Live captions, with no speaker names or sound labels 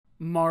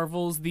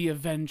Marvel's The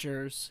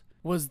Avengers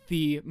was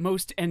the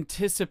most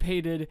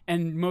anticipated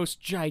and most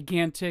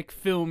gigantic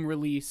film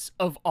release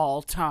of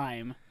all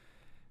time.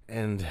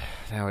 And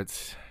now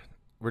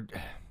we're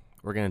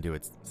gonna do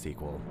its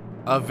sequel,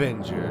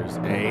 Avengers: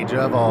 Age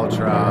of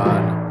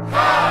Ultron.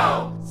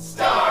 How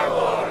Star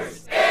Wars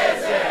is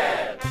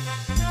it?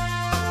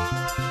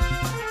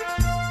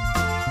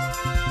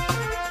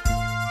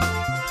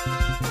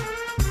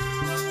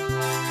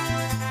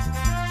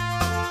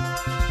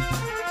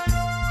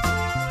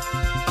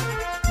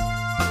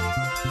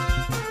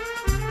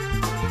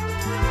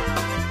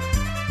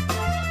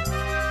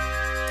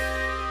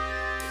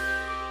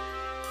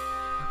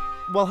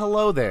 Well,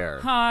 hello there.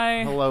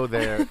 Hi. Hello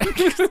there.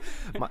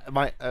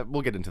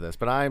 We'll get into this,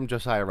 but I'm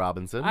Josiah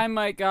Robinson. I'm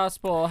Mike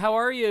Gospel. How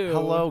are you?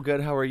 Hello,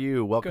 good. How are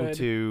you? Welcome Good.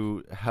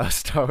 to How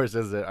Star Wars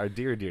Is It, our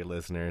dear, dear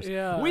listeners.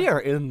 Yeah. We are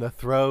in the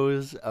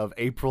throes of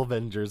April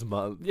Avengers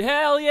month.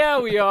 Hell yeah,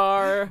 we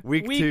are.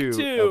 Week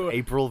two of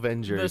April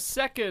Avengers. The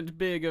second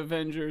big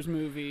Avengers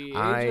movie,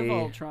 Age of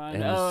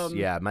Ultron.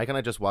 Yeah, Mike and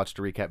I just watched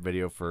a recap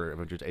video for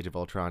Avengers: Age of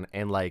Ultron,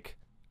 and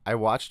I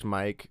watched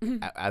Mike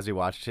as he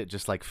watched it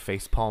just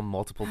facepalm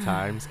multiple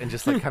times and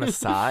just kind of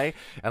sigh,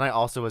 and I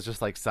also was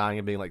just sighing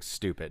and being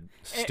stupid.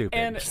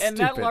 And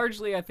that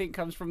largely I think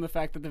comes from the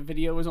fact that the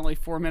video was only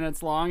 4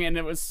 minutes long and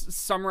it was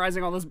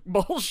summarizing all this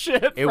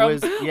bullshit It from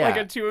was, yeah.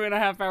 a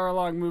 2.5 hour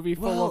long movie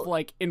full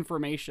of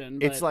information.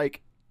 But It's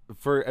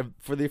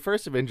for the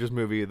first Avengers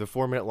movie, the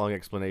 4 minute long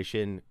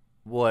explanation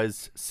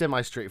was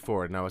semi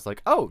straightforward, and I was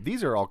like, oh,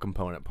 these are all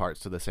component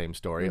parts to the same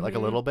story, a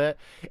little bit.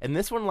 And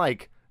this one,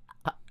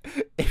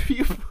 if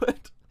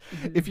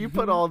you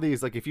put all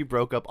these, if you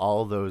broke up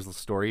all those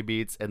story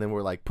beats and then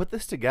were put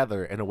this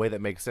together in a way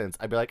that makes sense,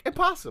 I'd be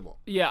impossible.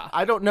 Yeah.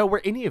 I don't know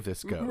where any of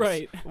this goes.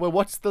 Right. Well,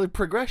 what's the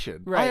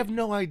progression? Right. I have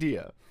no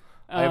idea.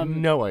 I have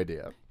no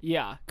idea.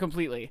 Yeah,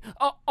 completely.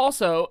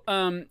 Also,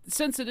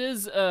 since it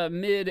is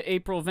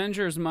mid-April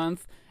Avengers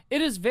month, it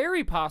is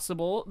very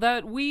possible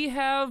that we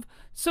have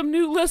some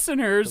new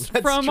listeners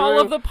from all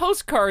true. of the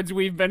postcards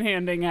we've been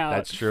handing out.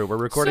 That's true. We're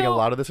recording a So-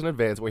 lot of this in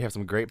advance, but we have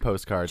some great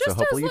postcards, so Just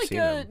hopefully as you've seen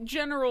a them.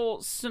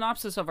 general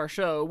synopsis of our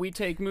show, we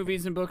take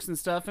movies and books and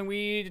stuff, and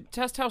we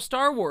test how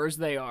Star Wars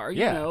they are. You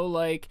Yeah. know,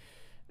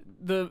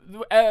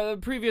 the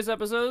previous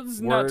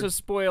episodes, not Word. to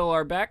spoil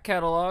our back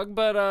catalog,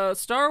 but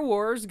Star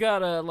Wars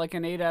got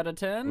an 8 out of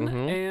 10,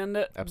 and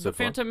The Episode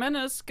 4. Phantom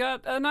Menace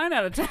got a 9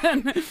 out of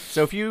 10.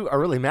 So if you are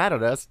really mad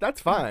at us,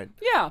 that's fine.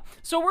 Yeah,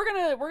 so we're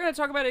gonna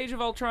talk about Age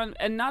of Ultron,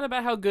 and not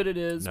about how good it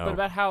is, No. but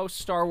about how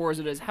Star Wars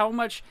it is, how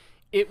much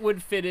it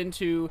would fit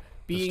into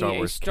being Star a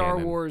Wars Star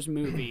canon. Wars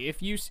movie.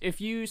 If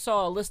you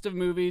saw a list of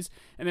movies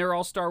and they were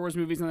all Star Wars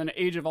movies, and then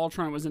Age of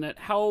Ultron was in it,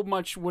 how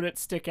much would it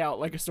stick out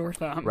like a sore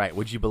thumb? Right.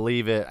 Would you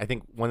believe it? I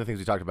think one of the things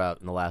we talked about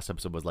in the last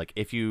episode was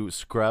if you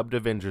scrubbed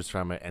Avengers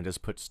from it and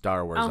just put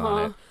Star Wars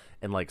on it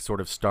and sort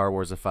of Star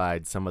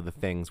Warsified some of the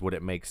things, would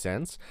it make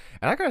sense?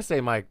 And I gotta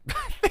say, Mike, I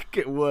think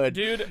it would.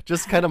 Dude.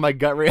 Just kind of my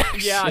gut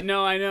reaction. Yeah,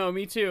 no, I know,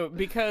 me too.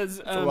 Because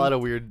It's a lot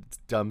of weird,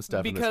 dumb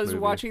stuff in this because movie.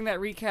 watching that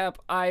recap,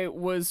 I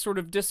was sort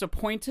of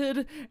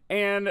disappointed,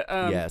 and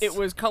Yes. it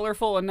was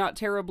colorful and not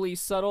terribly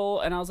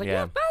subtle, and I was like,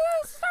 Yeah.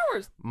 that's Star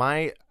Wars.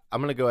 I'm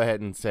going to go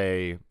ahead and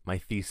say my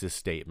thesis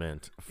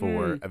statement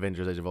for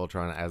Avengers: Age of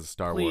Ultron as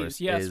Star Please,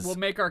 Wars yes, is... we'll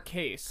make our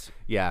case.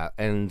 Yeah,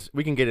 and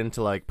we can get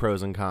into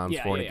pros and cons,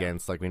 Yeah, for and yeah, yeah.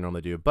 against, like we normally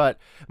do. But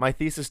my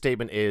thesis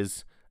statement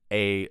is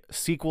a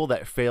sequel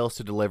that fails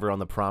to deliver on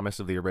the promise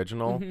of the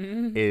original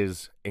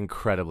is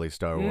incredibly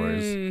Star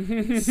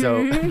Wars.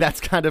 So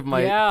that's kind of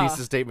my Yeah.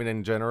 thesis statement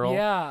in general.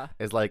 Yeah,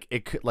 Is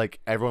it could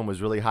everyone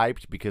was really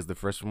hyped because the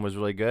first one was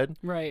really good,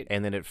 right,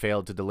 and then it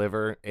failed to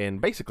deliver in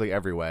basically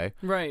every way.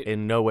 right.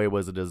 In no way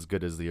was it as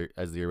good as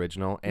the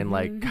original,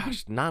 and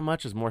gosh, not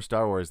much is more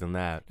Star Wars than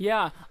that.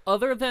 Yeah,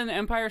 other than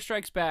Empire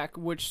Strikes Back,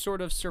 which sort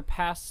of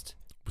surpassed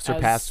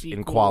as In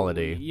sequel.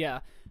 quality.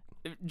 Yeah,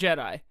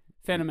 Jedi,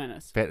 Phantom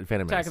Menace. Phantom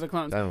Attack Menace. of the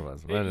Clones. That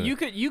was-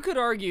 You could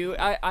argue,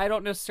 I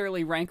don't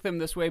necessarily rank them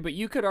this way, but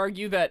you could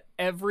argue that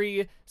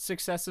every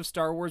successive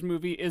Star Wars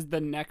movie is the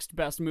next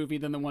best movie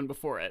than the one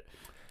before it.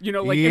 You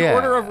know, in Yeah.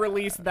 order of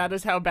release, that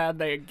is how bad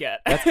they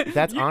get.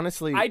 That's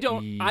honestly. I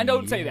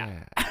don't say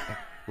that.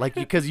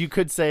 Because you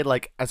could say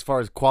as far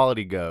as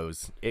quality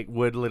goes, it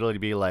would literally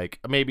be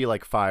maybe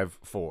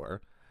 5-4,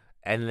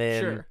 and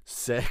then Sure.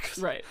 6.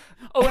 Right.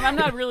 Oh, and I'm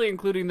not really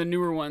including the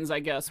newer ones, I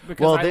guess,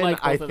 because Well, I then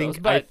like both of those.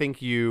 But I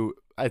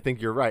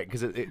think you're right,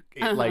 because it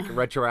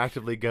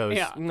retroactively goes.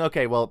 Yeah.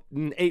 Okay, well,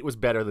 8 was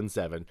better than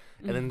 7,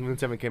 and then when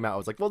 7 came out, I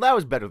was like, well, that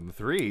was better than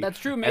 3. that's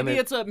true. And Maybe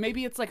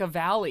then it's like a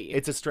valley.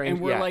 it's a strange.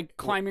 and we're yeah,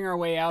 climbing our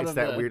way out it's of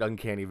that the weird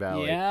uncanny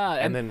valley. Yeah,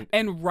 and then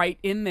and right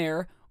in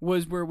there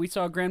was where we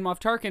saw Grand Moff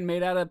Tarkin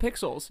made out of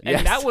pixels, and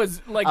Yes. that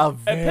was a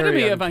very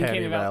epitome of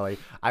uncanny valley.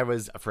 I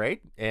was afraid,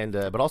 and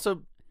but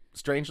also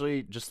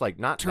strangely just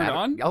not Turned mad-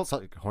 on?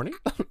 Also horny.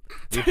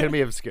 The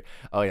epitome of scare.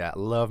 Oh yeah,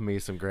 love me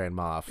some Grand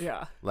Moff.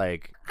 Yeah.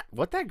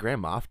 What that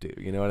Grand Moff do?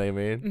 You know what I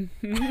mean?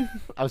 Mm-hmm.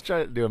 I was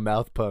trying to do a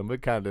mouth pun,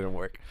 but kind of didn't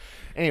work.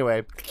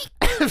 Anyway,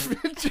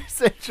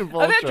 Avengers Age of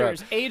Ultron.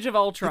 Avengers Age of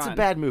Ultron. It's a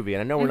bad movie,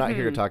 and I know we're not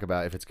here to talk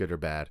about if it's good or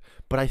bad,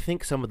 but I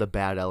think some of the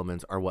bad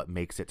elements are what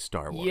makes it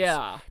Star Wars.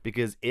 Yeah.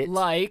 Because it's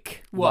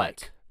Like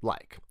what?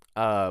 Like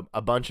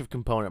a bunch of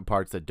component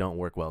parts that don't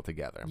work well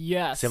together.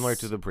 Yes. Similar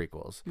to the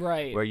prequels.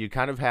 Right. Where you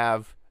kind of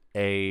have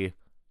and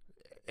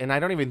I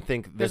don't even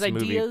think this There's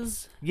movie...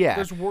 ideas. Yeah.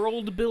 There's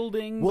world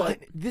building. Well,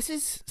 but- this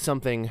is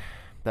something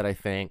that I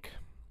think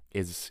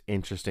is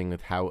interesting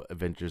with how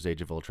Avengers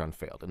Age of Ultron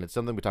failed. And it's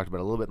something we talked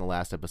about a little bit in the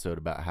last episode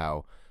about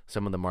how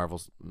some of the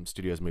Marvel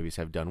Studios movies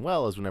have done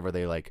well is whenever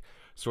they like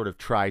sort of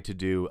try to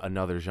do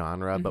another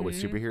genre but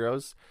with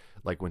superheroes.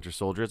 Like Winter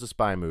Soldier is a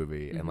spy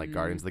movie and like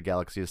Guardians of the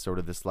Galaxy is sort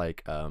of this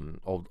like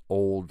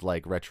old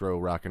like retro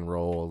rock and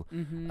roll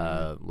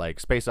like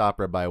space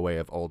opera by way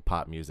of old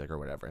pop music or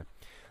whatever.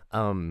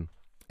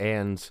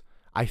 And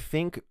I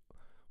think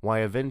why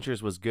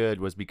Avengers was good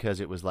was because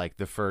it was like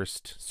the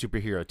first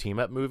superhero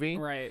team-up movie.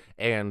 Right.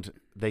 And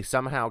they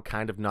somehow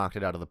kind of knocked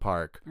it out of the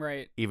park.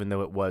 Right. Even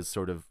though it was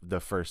sort of the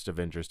first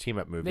Avengers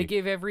team-up movie. They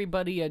gave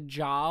everybody a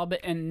job,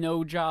 and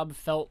no job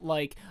felt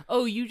like,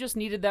 oh, you just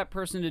needed that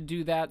person to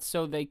do that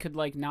so they could,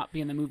 like, not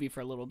be in the movie for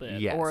a little bit.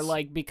 Yes. Or,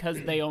 like,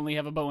 because they only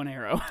have a bow and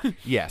arrow.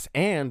 Yes.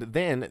 And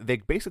then they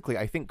basically,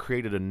 I think,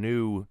 created a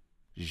new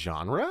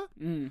genre.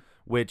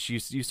 Which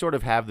you sort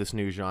of have this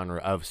new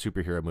genre of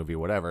superhero movie,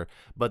 whatever.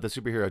 But the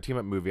superhero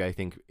team-up movie, I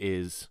think,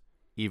 is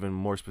even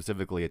more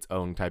specifically its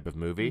own type of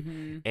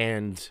movie.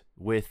 And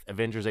with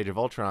Avengers Age of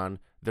Ultron,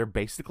 they're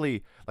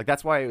basically... Like,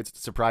 that's why it's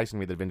surprising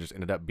me that Avengers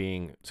ended up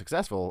being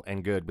successful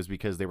and good, was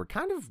because they were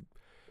kind of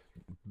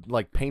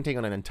like painting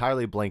on an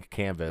entirely blank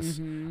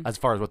canvas as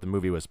far as what the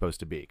movie was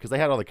supposed to be. Because they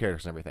had all the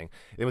characters and everything.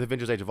 And with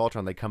Avengers Age of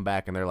Ultron, they come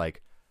back and they're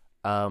like,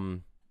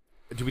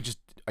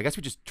 I guess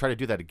we just try to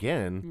do that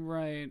again.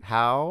 Right.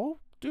 How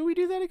do we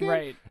do that again?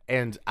 Right.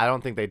 And I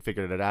don't think they'd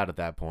figured it out at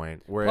that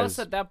point. Whereas, Plus,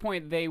 at that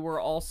point, they were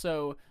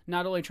also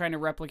not only trying to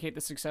replicate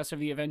the success of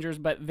the Avengers,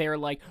 but they're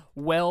like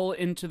well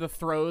into the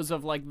throes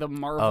of like the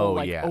Marvel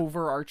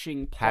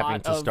overarching plot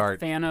having to of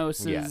start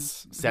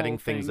Thanos' setting whole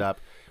things thing. up,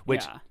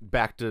 which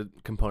back to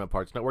component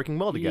parts not working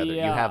well together.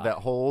 You have that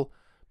whole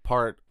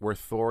part where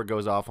Thor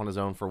goes off on his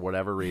own for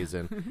whatever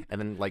reason,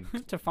 and then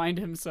like to find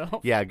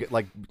himself. Yeah,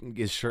 like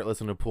is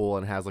shirtless in a pool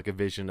and has like a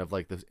vision of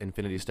like the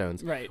Infinity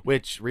Stones. Right.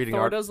 Which reading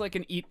Thor does like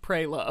an eat,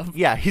 pray, love.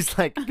 Yeah, he's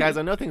like, guys,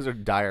 I know things are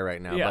dire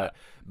right now, but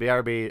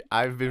BRB,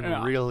 I've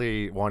been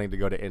really wanting to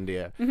go to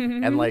India,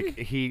 and like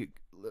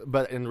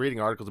but in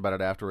reading articles about it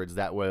afterwards,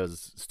 that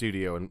was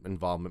studio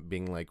involvement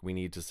being like, we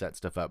need to set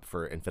stuff up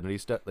for Infinity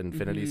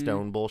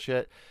Stone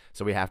bullshit,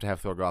 so we have to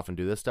have Thor go off and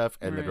do this stuff,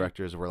 and the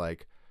directors were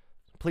like,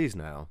 please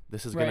no,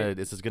 this is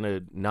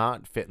gonna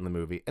not fit in the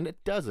movie, and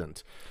it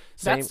doesn't.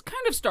 That's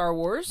kind of Star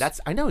Wars.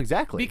 I know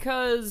exactly,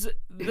 because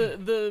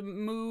the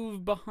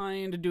move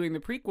behind doing the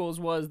prequels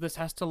was this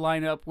has to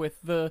line up with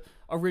the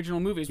original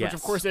movies, which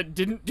of course it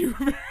didn't do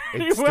very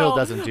well. It still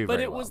doesn't do but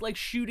very it well. was like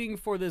shooting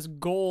for this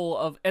goal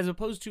of, as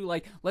opposed to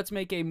like, let's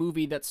make a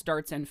movie that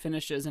starts and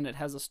finishes and it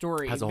has a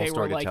story. Has a whole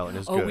story to tell and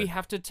is good. We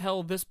have to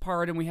tell this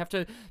part, and we have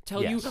to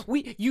tell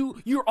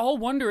you're all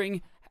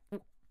wondering,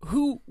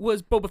 who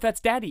was Boba Fett's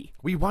daddy?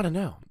 We want to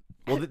know.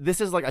 Well,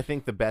 this is like, I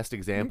think, the best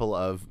example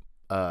of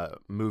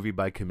movie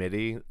by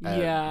committee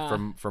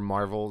from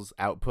Marvel's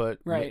output.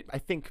 Right. I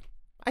think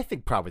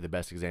probably the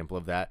best example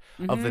of that,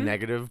 of the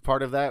negative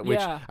part of that, which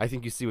I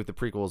think you see with the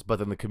prequels, but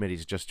then the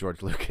committee's just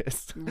George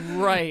Lucas.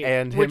 Right.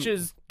 And which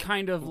is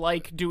kind of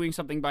like doing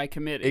something by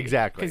committee.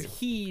 Exactly. Because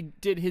he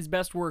did his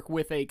best work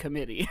with a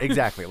committee.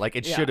 Exactly. Like,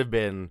 it should have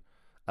been...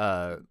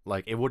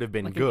 like it would have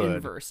been like good an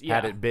inverse,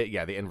 had it been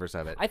the inverse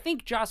of it. I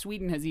think Joss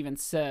Whedon has even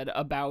said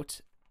about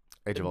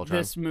Age of Ultron,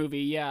 this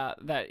movie,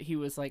 that he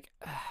was like,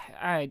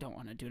 I don't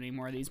want to do any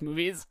more of these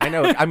movies. I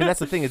know. I mean, that's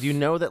the thing, is, you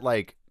know, that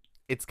like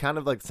it's kind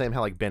of like the same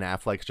how like Ben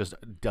Affleck's just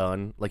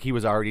done, like he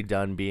was already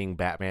done being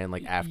Batman,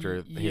 like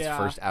after his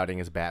first outing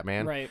as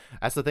Batman. Right.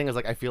 That's the thing, is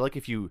like, I feel like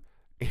if you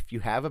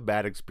have a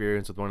bad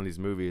experience with one of these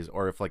movies,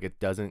 or if like it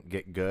doesn't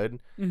get good,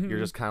 you're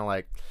just kind of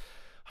like,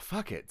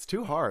 fuck it, it's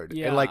too hard.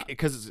 And like,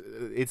 because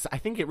I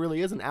think it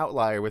really is an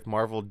outlier with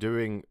Marvel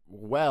doing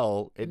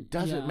well. It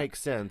doesn't make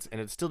sense,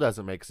 and it still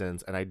doesn't make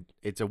sense, and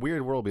it's a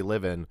weird world we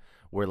live in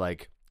where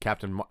like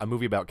a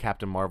movie about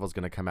Captain Marvel's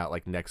going to come out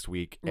like next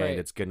week, and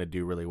it's going to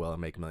do really well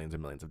and make millions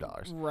and millions of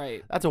dollars.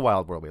 Right. That's a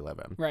wild world we live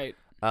in. Right.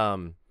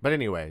 But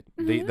anyway,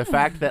 the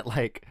fact that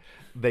like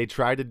they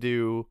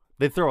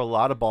throw a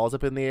lot of balls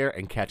up in the air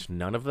and catch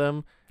none of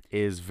them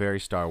is very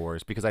Star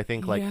Wars, because I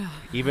think like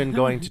even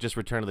going to just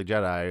Return of the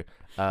Jedi,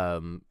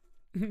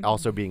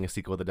 also being a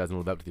sequel that doesn't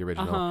live up to the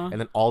original, and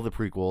then all the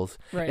prequels,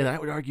 and I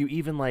would argue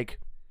even like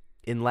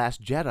in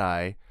Last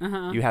Jedi,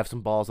 you have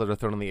some balls that are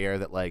thrown in the air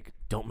that like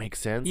don't make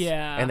sense,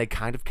 and they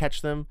kind of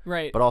catch them,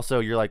 right? But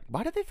also you're like,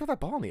 why did they throw that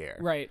ball in the air?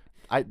 Right.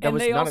 That and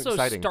was they not also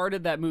exciting.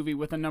 started that movie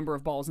with a number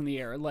of balls in the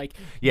air. Like,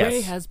 Yes.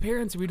 Rey has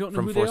parents, we don't know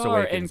From who Force they are,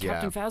 Awakens, and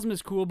Captain Phasma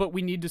is cool, but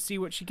we need to see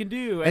what she can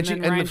do. And, then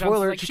the Rian Johnson's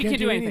spoiler, like, she can't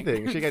do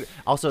anything. She can,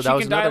 also, she that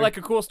was can die another, like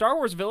a cool Star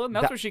Wars villain.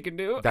 That's what she can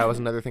do. That was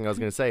another thing I was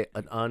going to say.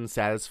 An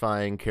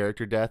unsatisfying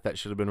character death that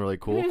should have been really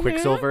cool.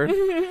 Quicksilver.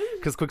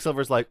 Because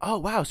Quicksilver's like, oh,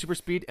 wow, super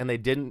speed. And they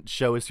didn't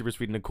show his super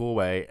speed in a cool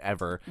way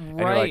ever. And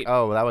you're like, Right.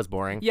 oh, well, that was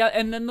boring. Yeah,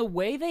 and then the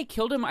way they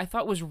killed him, I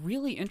thought was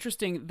really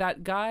interesting.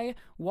 That guy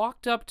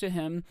walked up to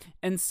him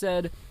and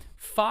said,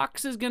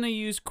 Fox is going to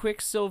use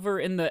Quicksilver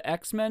in the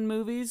X-Men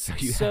movies.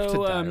 You have to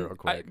die real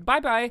quick.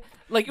 Bye-bye.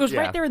 Like, it was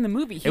Yeah. right there in the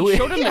movie. He was-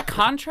 showed him the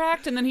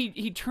contract, and then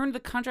he turned the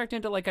contract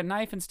into, like, a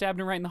knife and stabbed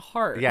him right in the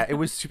heart. Yeah, it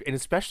was, and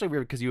especially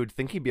weird because you would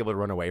think he'd be able to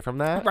run away from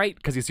that, Right.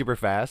 Because he's super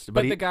fast,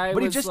 But the guy but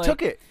he was just like-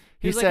 took it.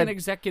 He was like said, an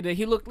executive.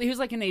 He was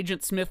like an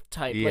Agent Smith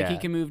type. Like, he Yeah.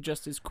 can move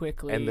just as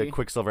quickly. and the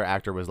Quicksilver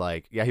actor was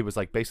like, yeah, he was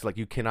like basically like,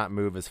 you cannot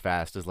move as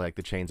fast as like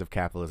the chains of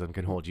capitalism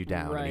can hold you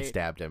down, and he Right.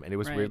 stabbed him, and it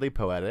was Right. weirdly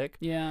poetic.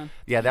 Yeah.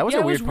 Yeah, that was Yeah,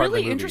 a it weird was part of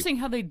really the movie. interesting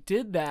how they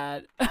did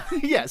that.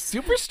 Yeah,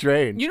 super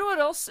strange. You know what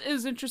else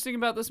is interesting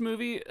about this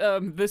movie?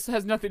 This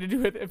has nothing to do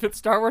with if it's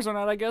Star Wars or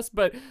not, I guess.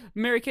 But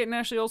Mary-Kate and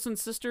Ashley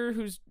Olsen's sister,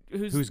 who's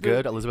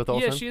good? Elizabeth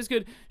Olsen? Yeah, she is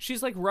good.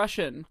 She's like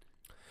Russian,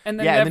 and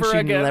then yeah, never and then she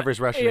again. never is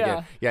Russian yeah.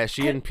 again. Yeah,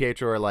 she and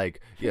Pietro are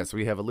like, yes,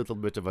 we have a little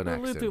bit of an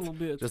accent. little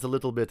bit. Just a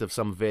little bit of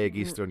some vague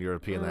Eastern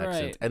European Right.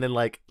 accent. And then,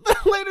 like, the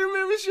later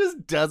movies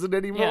just doesn't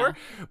anymore,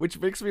 which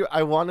makes me,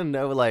 I want to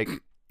know, like,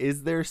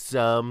 is there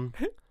some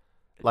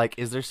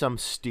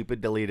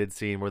stupid deleted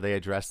scene where they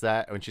address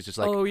that when she's just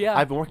like, Oh, yeah.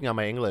 I've been working on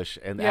my English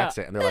and the Yeah.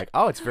 accent, and they're like,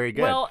 oh, it's very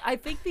good. Well, I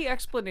think the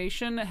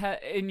explanation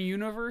in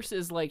universe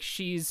is like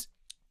she's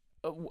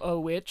a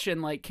witch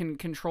and like can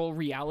control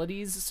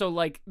realities, so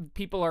like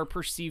people are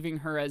perceiving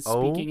her as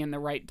speaking in the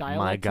right my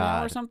dialect now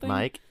God, or something.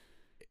 Mike,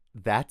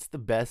 that's the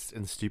best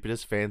and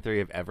stupidest fan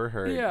theory I've ever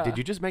heard. Yeah. Did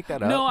you just make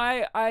that up? No,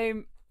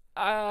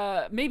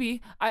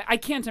 maybe I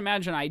can't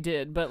imagine I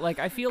did, but like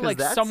I feel 'Cause like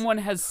that's- someone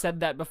has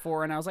said that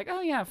before, and I was like,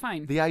 oh yeah,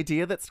 fine. The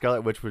idea that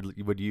Scarlet Witch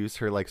would use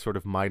her like sort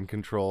of mind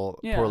control,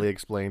 Yeah. poorly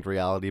explained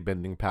reality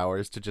bending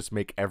powers to just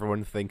make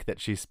everyone think that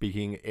she's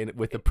speaking in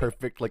with a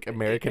perfect like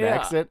American Yeah.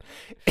 accent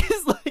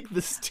is like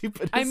the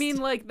stupidest. I mean,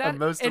 like that. and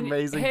most and,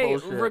 amazing hey,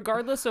 bullshit.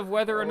 regardless of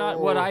whether or not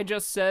what Oh. I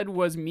just said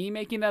was me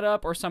making that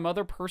up, or some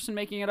other person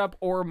making it up,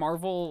 or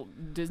Marvel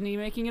Disney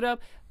making it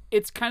up,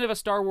 it's kind of a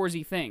Star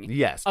Warsy thing.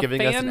 Yes, a giving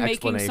fan us an making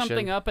explanation.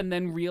 something up and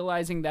then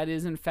realizing that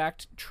is in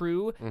fact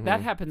true. That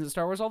happens in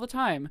Star Wars all the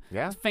time.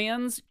 Yeah.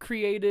 Fans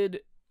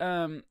created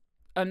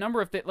a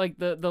number of like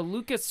the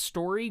Lucas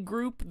Story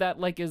Group that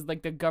like is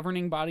like the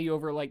governing body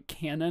over like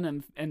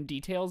canon and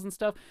details and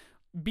stuff,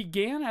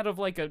 began out of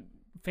like a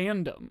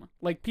fandom,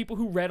 like people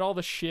who read all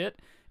the shit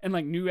and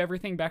like knew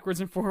everything backwards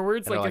and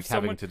forwards. And like are, if like,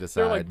 having someone to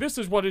they're like, decide. this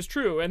is what is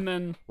true, and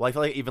then Well, I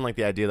feel like even like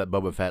the idea that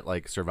Boba Fett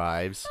like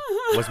survives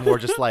was more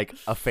just like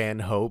a fan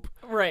hope.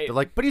 right. They're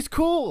like, but he's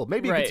cool.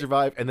 Maybe he Right. can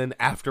survive. And then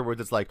afterwards,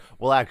 it's like,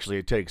 well, actually,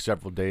 it takes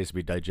several days to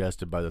be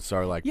digested by the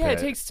Sarlacc Yeah, pit.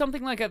 it takes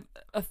something like a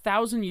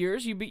 1,000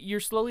 years. You're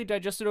slowly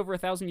digested over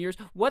 1,000 years.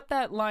 What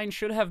that line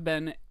should have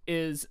been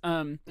is,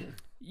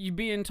 you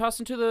being tossed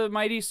into the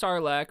mighty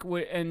Sarlacc,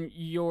 and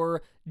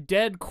your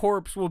dead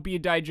corpse will be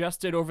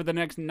digested over the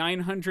next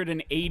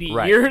 980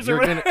 Right. years. You're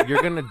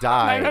gonna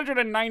die.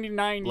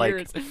 999 Like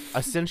years.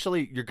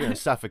 essentially, you're gonna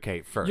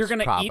suffocate first. You're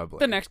gonna probably. eat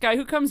the next guy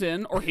who comes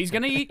in, or he's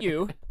gonna eat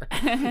you.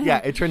 Yeah,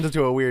 it turns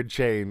into a weird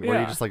chain where Yeah.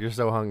 you're just like you're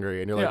so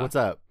hungry and you're like, Yeah. "What's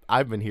up?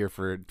 I've been here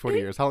for 20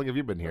 years. How long have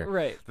you been here?"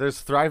 Right.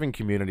 There's thriving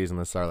communities in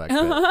the Sarlacc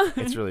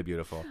pit. It's really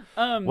beautiful.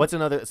 What's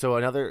another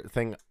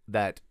thing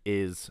that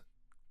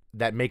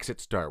makes it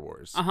Star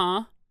Wars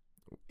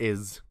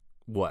is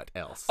what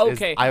else?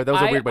 Okay, that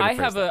was a weird way to I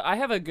phrase that. I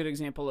have a good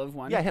example of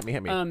one. Yeah, hit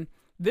me.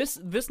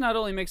 This not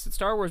only makes it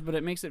Star Wars, but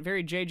it makes it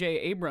very J.J.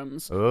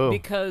 Abrams Oh.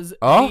 because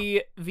Oh.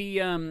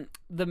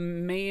 the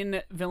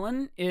main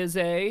villain is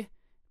a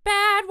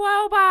bad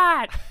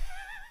robot.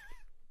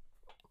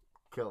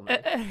 Kill me.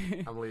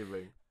 I'm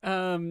leaving.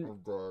 um, I'm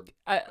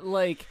dead.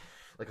 like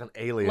Like on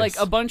Alias. like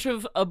a bunch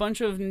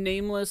of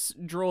nameless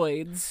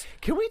droids.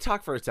 Can we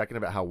talk for a second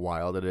about how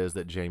wild it is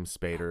that James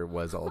Spader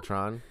was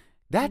Ultron?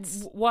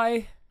 That's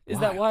Why is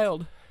that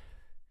wild?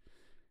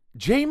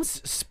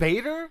 James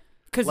Spader?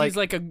 Because Like- he's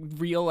like a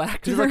real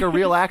actor. He's like a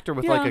real actor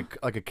with Yeah.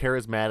 like a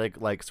charismatic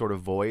like sort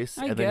of voice,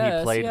 I and then he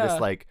guess, played yeah. this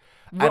like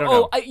I don't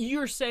know.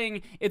 You're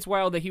saying it's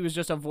wild that he was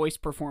just a voice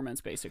performance,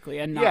 basically,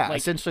 and not Yeah, like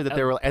essentially that a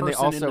they were, and they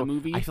person in also. the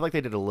movie. I feel like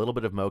they did a little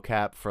bit of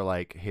mocap for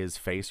like his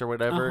face or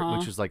whatever, Uh-huh.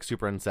 which is like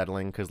super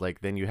unsettling because like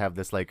then you have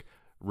this like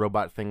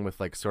robot thing with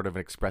like sort of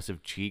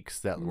expressive cheeks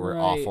that were Right.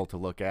 awful to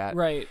look at.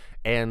 Right.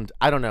 And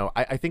I don't know.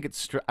 I think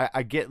it's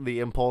I get the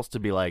impulse to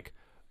be like,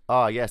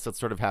 oh yes, let's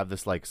sort of have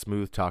this like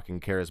smooth talking,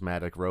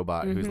 charismatic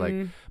robot who's like,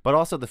 Mm-hmm. but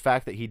also the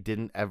fact that he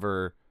didn't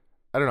ever.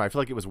 I don't know. I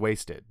feel like it was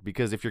wasted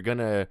because if you're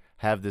gonna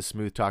have this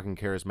smooth talking,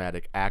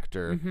 charismatic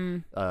actor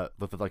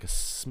with like a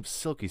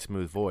silky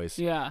smooth voice,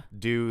 Yeah.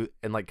 do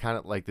and like kind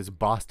of like this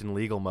Boston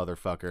legal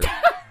motherfucker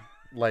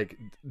like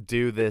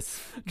do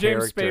this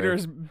James character.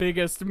 Spader's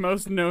biggest,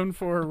 most known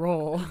for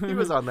role. He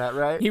was on that,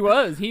 right? He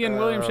was. He and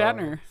William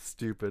Shatner.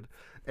 Stupid.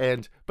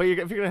 But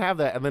if you're gonna have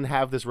that, and then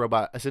have this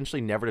robot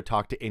essentially never to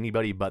talk to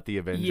anybody but the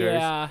Avengers,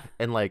 Yeah.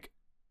 and like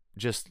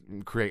just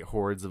create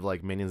hordes of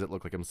like minions that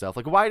look like himself.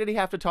 Like, why did he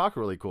have to talk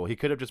really cool? He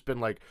could have just been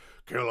like,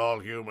 "Kill all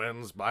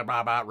humans, bye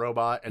bye bye,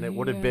 robot," and it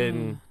would have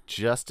been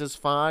just as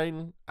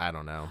fine. I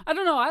don't know. I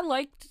don't know. I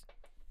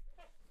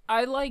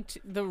liked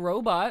the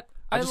robot.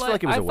 I just feel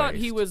like it was I a thought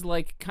he waste. was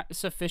like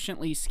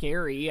sufficiently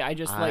scary. I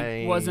just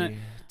like wasn't.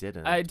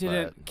 Didn't. I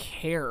didn't but-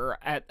 care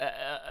at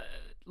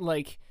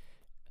like.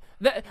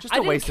 That, Just I a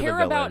didn't waste of a care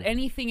about villain.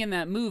 anything in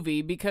that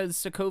movie because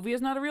Sokovia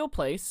is not a real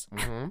place,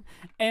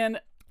 and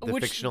The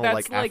which fictional that's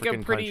like like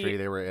African a pretty country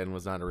they were in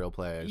was not a real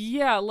place.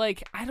 yeah,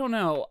 like I don't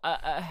know.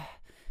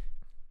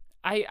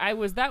 I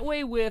was that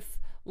way with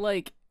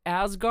like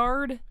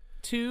Asgard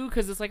too,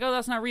 because it's like, oh,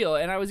 that's not real,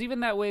 and I was even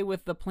that way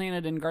with the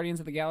planet in Guardians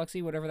of the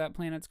Galaxy, whatever that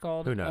planet's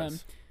called. Who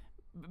knows?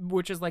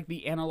 Which is like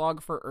the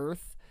analog for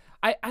Earth.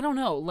 I don't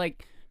know,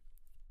 like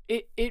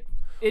it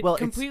Well, it's-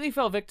 completely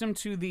fell victim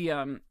to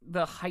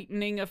the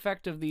heightening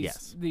effect of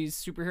Yes. these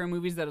superhero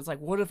movies that it's like,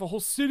 what if a whole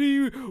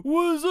city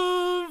was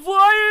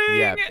flying?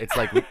 Yeah, it's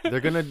like they're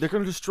gonna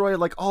destroy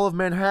like all of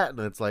Manhattan.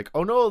 And it's like,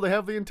 oh no, they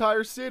have the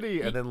entire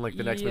city, and then like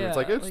the next minute it's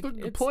like it's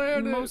the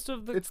planet, most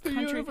of the it's the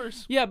country.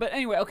 universe. Yeah, but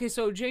anyway, okay,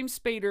 so James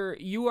Spader,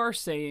 you are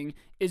saying,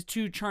 is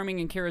too charming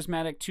and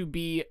charismatic to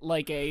be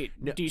like a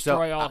No,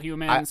 destroy so all I-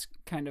 humans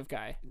kind of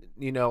guy.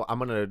 You know, I'm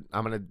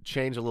gonna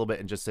change a little bit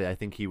and just say I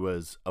think he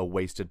was a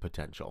wasted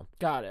potential,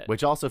 Got it.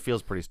 which also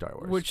feels pretty Star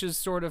Wars. Which is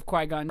sort of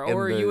Qui-Gon, And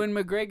or the- Ewan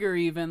McGregor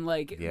even,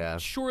 like, Yeah.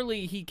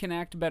 surely he can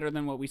act better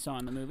than what we saw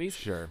in the movies.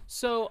 sure.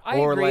 So I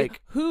Or, agree.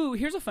 like-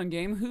 Here's a fun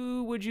game.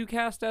 Who would you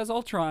cast as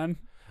Ultron?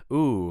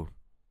 Ooh,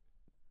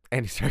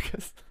 Andy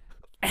Serkis.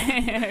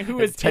 Who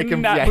is Take in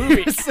him that yeah, movie?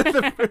 he was in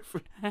the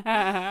movie.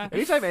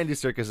 Anytime Andy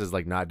Serkis is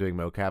like not doing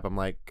mocap, I'm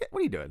like, what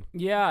are you doing?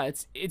 Yeah,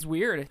 it's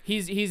weird.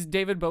 He's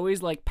David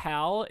Bowie's like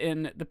pal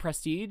in The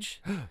Prestige.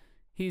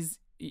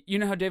 You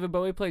know how David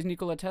Bowie plays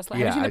Nikola Tesla? Have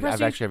you Yeah, seen The I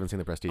Prestige? actually haven't seen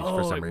The Prestige oh,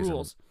 for some it reason.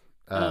 rules.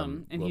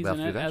 And we'll he's have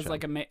in to do it that as show.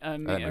 like a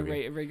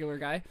movie. regular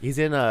guy. He's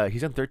in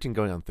 13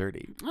 Going on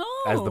 30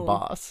 Oh, as the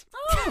boss.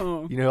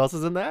 Oh, You know who else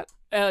is in that?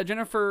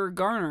 Jennifer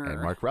Garner.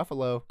 And Mark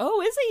Ruffalo.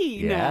 Oh, is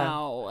he Yeah.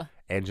 now?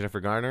 And Jennifer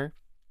Garner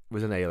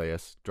was in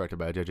Alias, directed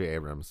by J.J.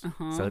 Abrams.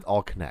 So it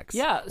all connects.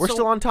 Yeah, We're so-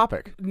 still on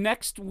topic.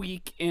 Next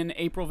week in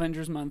April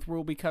Avengers month,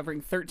 we'll be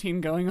covering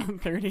 13 Going on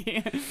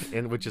 30.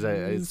 And which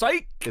is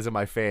Psych. It's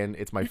my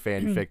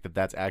fanfic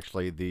that's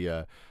actually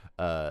the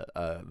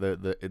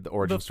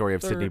origin story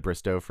of Sydney third-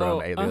 Bristow from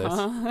Oh, Alias.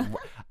 uh-huh.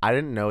 I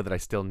didn't know that I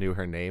still knew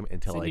her name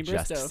until Sydney I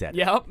just Bristow. said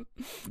Yep.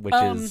 it, which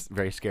is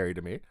very scary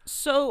to me.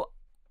 So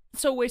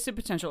wasted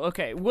potential.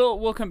 Okay,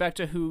 we'll come back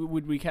to who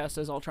would we cast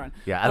as Ultron.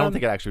 Yeah, I don't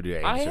think it actually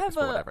would do I Andy Serkis, have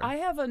but whatever. I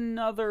have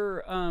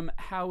another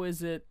how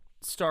is it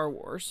Star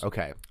Wars?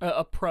 Okay.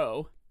 A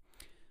pro.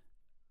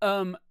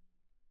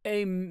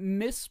 A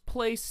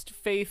misplaced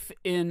faith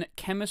in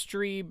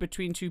chemistry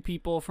between two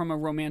people from a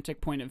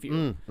romantic point of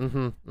view.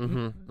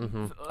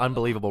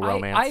 Unbelievable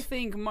romance. I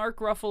think Mark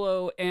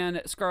Ruffalo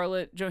and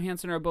Scarlett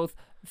Johansson are both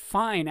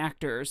fine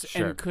actors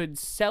Sure. and could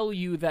sell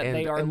you that and,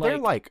 they are and like they're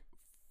like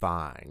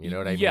fine. You know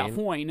what I yeah, mean?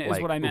 fine is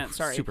Like, what I meant. oof,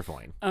 Sorry. super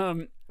fine.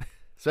 That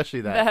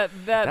Especially that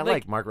like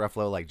like Mark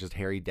Ruffalo like just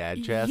hairy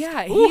dad chest.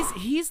 yeah, Oof.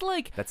 he's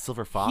like that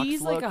Silver Fox.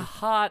 he's look. like a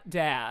hot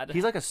dad.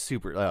 He's like a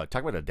super.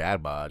 Talk about a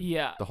dad bod.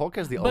 Yeah. The Hulk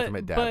has the but,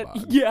 ultimate dad but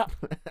bod. yeah,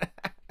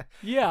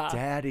 yeah,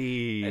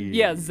 Daddy.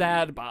 yeah,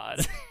 Zad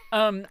bod.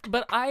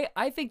 But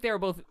I think they're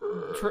both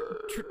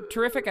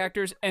terrific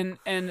actors, and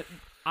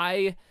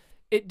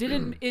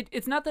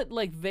it's not that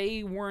like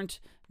they weren't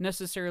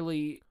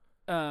necessarily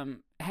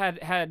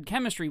had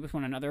chemistry with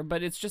one another,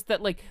 but it's just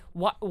that like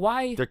why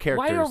Their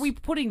why are characters- we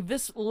putting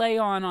this lay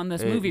on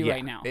this movie Yeah,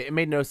 right now? It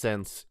made no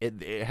sense.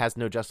 It has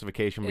no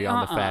justification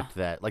beyond the fact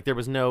that like there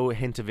was no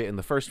hint of it in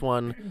the first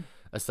one,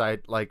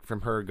 aside like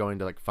from her going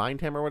to like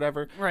find him or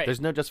whatever. Right. There's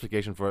no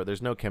justification for it.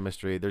 There's no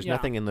chemistry. There's Yeah.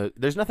 nothing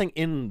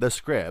in the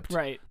script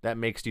Right. that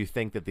makes you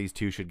think that these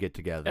two should get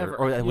together Ever.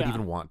 or that would Yeah.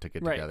 even want to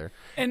get Right. together.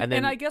 And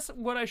then I guess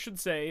what I should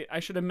say, I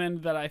should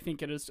amend that I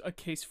think it is a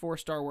case for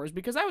Star Wars,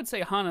 because I would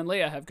say Han and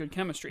Leia have good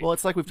chemistry. well,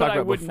 it's like we've but talked I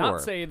about would before.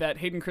 not say that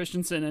Hayden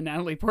Christensen and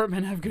Natalie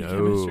Portman have good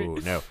chemistry.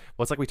 No.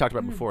 Well, it's like we talked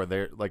about before.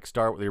 They're like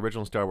the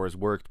original Star Wars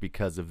worked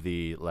because of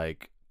the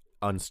like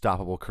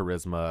unstoppable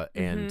charisma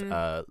and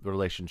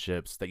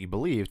relationships that you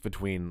believed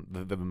between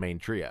the main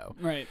trio.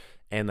 Right,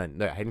 And then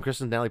Hayden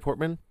Christensen, Natalie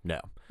Portman, no.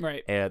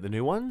 right. The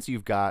new ones,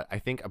 you've got I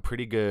think a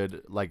pretty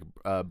good like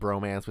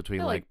bromance between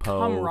Yeah, like like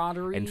Poe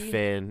camaraderie. and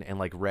Finn, and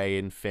like Rey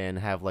and Finn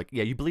have like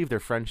you believe their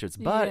friendships.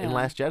 But in Yeah.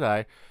 Last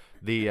Jedi,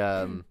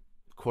 the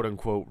quote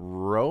unquote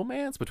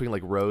romance between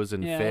like Rose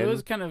and Yeah, Finn, it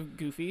was kind of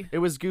goofy. it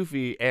was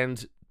goofy.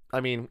 And I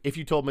mean, if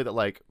you told me that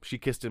like she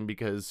kissed him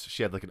because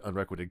she had like an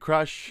unrequited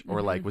crush,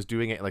 or like was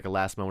doing it at, like a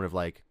last moment of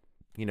like,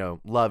 you know,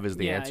 love is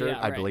the Yeah, answer, yeah,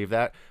 I right. believe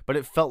that. But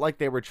it felt like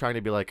they were trying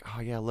to be like, oh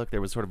yeah, look, there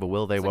was sort of a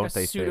will they It's won't like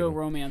they a pseudo thing.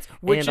 romance,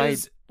 which And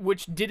is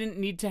which didn't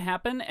need to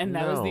happen, and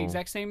that was the No.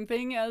 exact same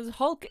thing as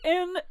Hulk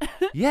and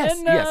Yes,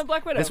 and yes.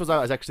 Black Widow. I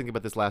was actually thinking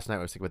about this last night.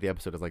 I was thinking about the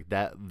episode. Is like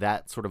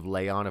that sort of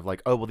lay on of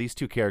like, oh well, these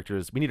two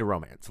characters, we need a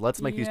romance.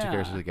 Let's make these two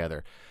characters Yeah.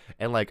 together.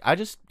 And like, I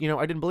just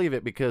I didn't believe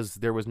it because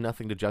there was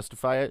nothing to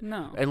justify it.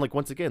 No. And like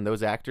once again,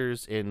 those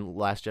actors in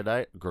Last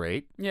Jedi,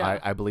 great. Yeah.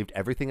 I believed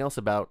everything else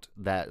about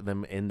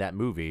them in that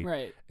movie,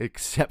 Right.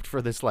 except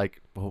for this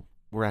like, well,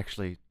 we're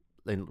actually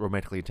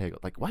romantically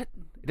entangled. Like what?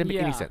 It didn't make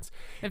any Yeah. sense.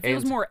 It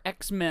feels And- more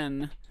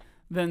X-Men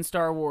than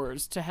Star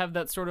Wars to have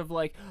that sort of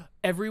like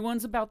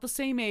everyone's about the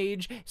same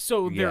age,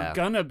 so they're Yeah.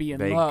 gonna be in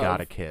They love.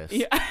 gotta kiss.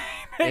 Yeah,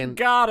 they And-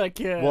 gotta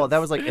kiss. Well, that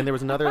was like, and there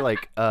was another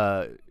like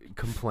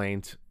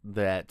complaint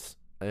that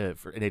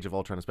for in Age of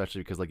Ultron, especially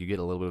because like you get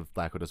a little bit of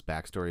Black Widow's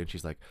backstory, and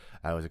she's like,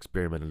 I was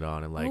experimented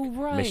on and like oh,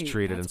 right.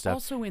 mistreated That's and stuff.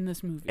 Also in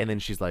this movie. And then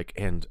she's like,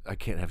 and I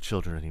can't have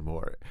children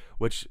anymore,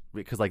 which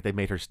because like they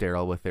made her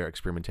sterile with their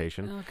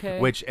experimentation. Okay.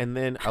 Which and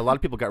then a lot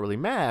of people got really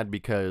mad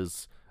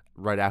because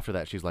right after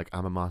that she's like,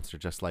 I'm a monster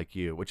just like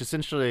you, which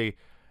essentially.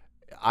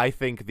 I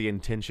think the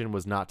intention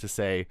was not to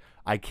say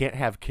I can't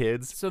have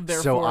kids, So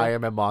therefore- I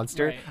am a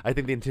monster. Right. I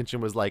think the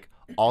intention was like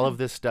all of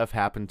this stuff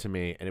happened to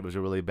me, and it was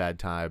a really bad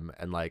time,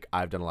 and like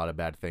I've done a lot of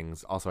bad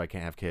things. Also, I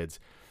can't have kids,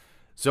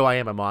 so I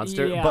am a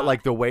monster. Yeah. But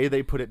like the way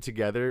they put it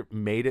together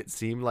made it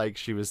seem like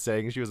she was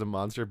saying she was a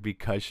monster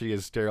because she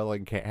is sterile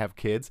and can't have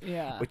kids.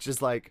 Yeah. which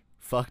is like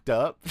fucked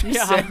up to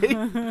Yeah.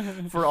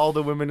 say for all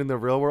the women in the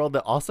real world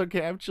that also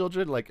can't have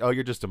children. Like, oh,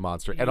 you're just a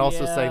monster, and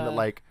also saying that Yeah.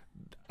 like.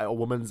 A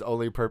woman's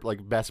only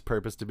best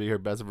purpose to be her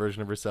best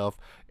version of herself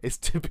is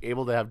to be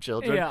able to have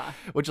children. Yeah.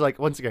 Which, like,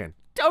 once again,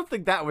 don't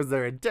think that was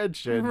their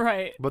intention.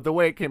 Right. But the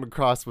way it came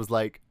across was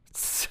like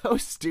so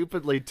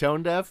stupidly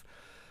tone deaf.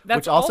 That's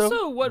which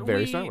also what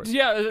very we. Star Wars.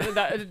 Yeah,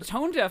 that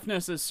tone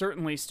deafness is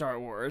certainly Star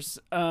Wars.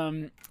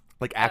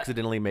 Like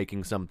accidentally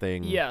making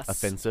something Yes.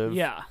 offensive.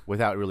 Yeah.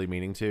 Without really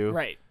meaning to.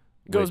 Right.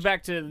 Goes Which-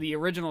 back to the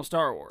original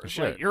Star Wars.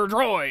 Sure. Like, you're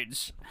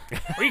droids.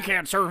 We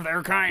can't serve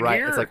their kind Right.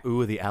 here. It's like,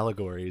 ooh, the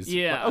allegories.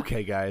 Yeah. Like,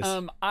 okay, guys.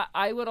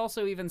 I would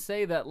also even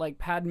say that like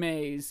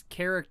Padme's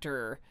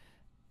character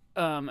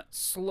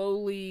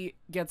slowly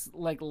gets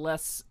like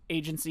less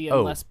agency and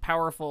Oh. less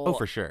powerful. Oh,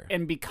 for sure.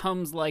 And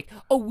becomes like,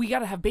 oh, we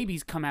gotta have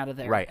babies come out of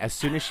there. Right. As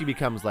soon as she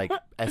becomes like,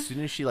 as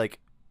soon as she like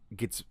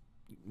gets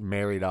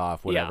married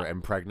off, whatever, Yeah.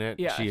 and pregnant,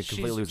 Yeah, she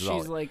completely loses all.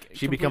 she's like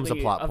She becomes a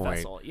completely plot a point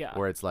vessel, yeah.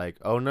 where it's like,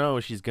 oh no,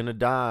 she's gonna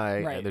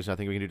die. Right. And there's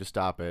nothing we can do to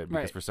stop it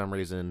because Right. for some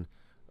reason,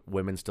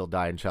 women still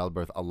die in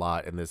childbirth a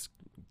lot in this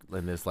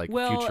like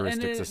Well,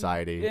 futuristic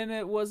society. And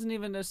it wasn't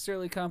even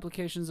necessarily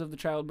complications of the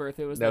childbirth.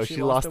 It was No, that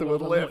she lost the will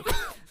to live.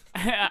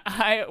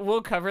 I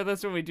will cover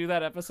this when we do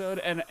that episode,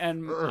 and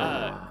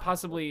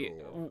possibly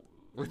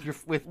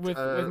with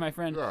with my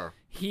friend. yeah.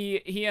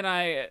 He and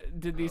I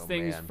did these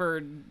things man. for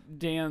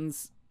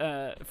Dan's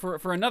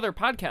for another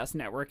podcast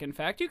network. In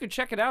fact, you could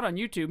check it out on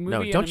YouTube. Movie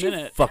No, in don't a you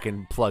minute.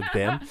 fucking plug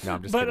them. No,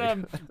 I'm just But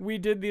kidding. we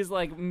did these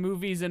like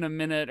movies in a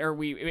minute, or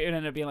it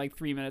ended up being like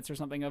 3 minutes or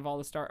something of all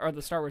the Star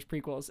Wars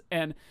prequels.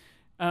 And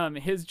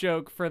his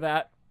joke for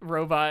that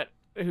robot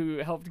who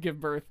helped give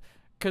birth,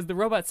 because the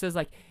robot says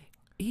like,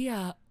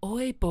 "Yeah,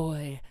 oi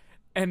boy,"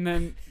 and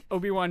then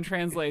Obi-Wan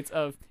translates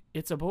of,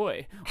 "It's a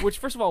boy." Which,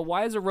 first of all,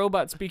 why is a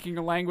robot speaking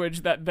a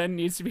language that then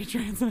needs to be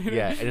translated?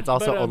 Yeah, and it's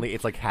also But, only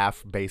it's like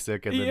half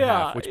basic and then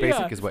yeah, half, which basic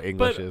yeah. is what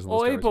English but is. In the oi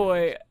Star Wars boy,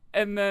 universe.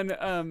 and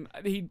then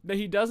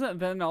he doesn't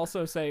then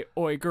also say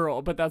oi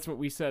girl, but that's what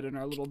we said in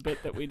our little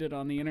bit that we did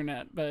on the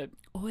internet. But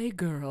oi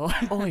girl,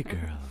 Oi,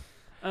 girl.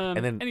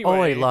 And then,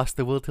 anyway, oi, lost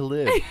the will to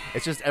live.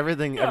 It's just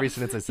everything, every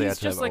sentence I say I have he's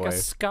to have just like oi. a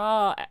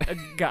ska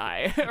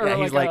guy, or Yeah,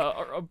 like, he's like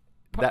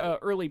a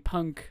early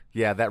punk.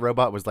 Yeah, that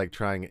robot was like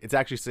trying. It's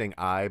actually saying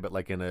 "I," but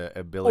like in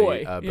a Billy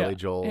Oi, Billy yeah.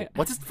 Joel. Yeah.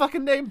 What's his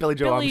fucking name? Billy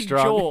Joel Billy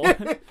Armstrong.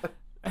 Joel.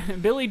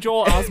 Billy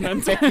Joel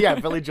Osment. Yeah,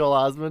 Billy Joel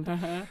Osmond.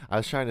 Uh-huh. I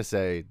was trying to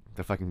say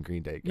the fucking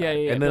Green Day guy. Yeah,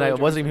 yeah, And then Billy I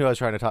Joel wasn't even who I was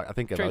trying to talk. I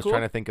think of. I Trey was Cool?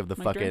 trying to think of the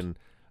Mike fucking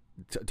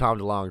Tom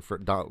DeLonge for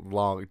Dong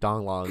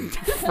Long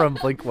from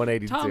Blink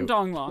 182. Tom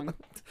Donglong.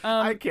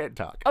 I can't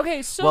talk.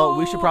 Okay, so Well,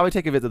 we should probably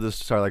take a visit to the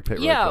Starlight Pit.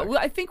 yeah. real quick. Well,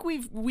 I think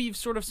we've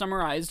sort of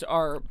summarized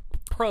our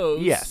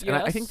pros. Yes, and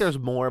I think there's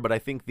more, but I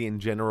think the in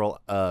general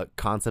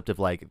concept of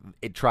like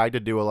it tried to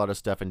do a lot of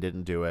stuff and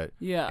didn't do it.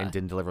 Yeah. And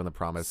didn't deliver on the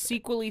promise.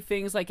 sequely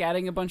things like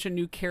adding a bunch of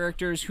new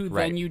characters who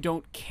Right. then you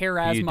don't care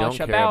as You much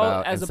don't care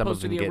about, as and some of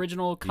opposed to them the get-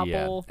 original couple.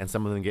 Yeah, and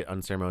some of them get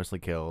unceremoniously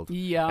killed.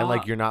 Yeah. And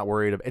like you're not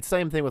worried. It's the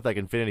same thing with like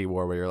Infinity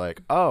War, where you're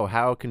like, oh,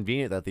 how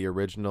convenient that the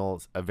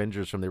original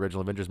Avengers from the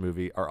original Avengers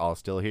movie are all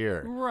still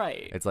here.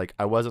 Right. It's like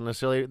I wasn't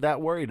necessarily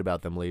that worried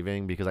about them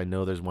leaving because I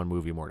know there's one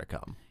movie more to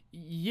come.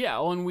 Yeah,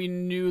 well, and we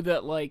knew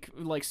that like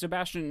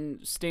Sebastian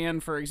Stan,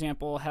 for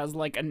example, has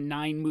like a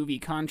 9-movie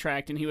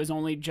contract, and he was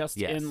only just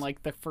Yes. in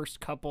like the first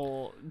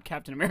couple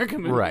Captain America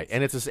movies. Right,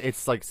 and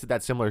it's like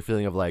that similar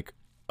feeling of like,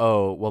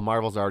 oh, well,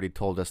 Marvel's already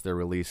told us their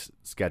release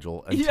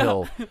schedule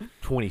until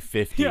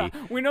 2050. Yeah,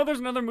 we know there's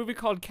another movie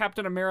called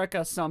Captain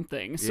America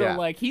something, so Yeah.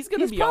 like he's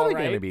gonna He's be probably all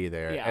right. gonna be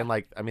there, Yeah. and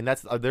like I mean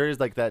that's there is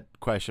like that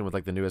question with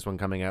like the newest one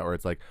coming out where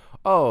it's like,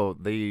 oh,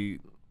 the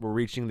we're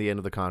reaching the end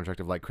of the contract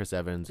of like Chris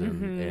Evans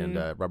and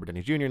Robert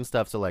Downey Jr. and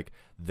stuff. So like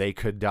they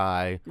could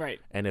die, Right.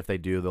 And if they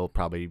do, they'll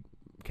probably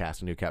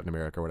cast a new Captain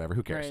America or whatever.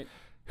 Who cares? Right.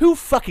 Who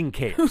fucking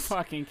cares? Who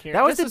fucking cares?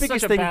 That was this the is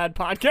biggest such thing. a bad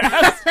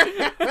podcast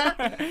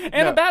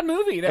and a bad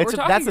movie that we're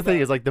talking That's the thing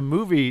about. is like the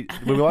movie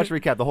when we watched the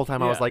recap the whole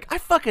time I was Yeah.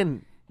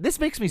 like this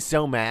makes me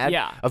so mad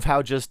Yeah. of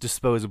how just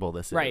disposable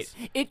this is. Right.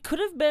 It could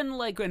have been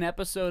like an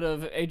episode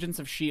of Agents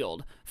of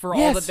S.H.I.E.L.D. for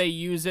all Yes. that they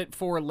use it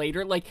for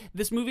later. Like,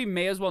 this movie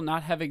may as well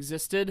not have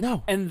existed.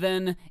 No. And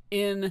then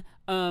in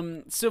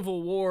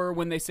Civil War,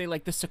 when they say,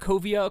 like, the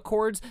Sokovia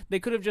Accords, they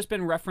could have just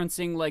been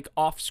referencing, like,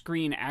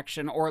 off-screen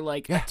action or,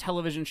 like, a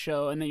television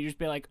show, and then you just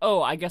be like,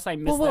 oh, I guess I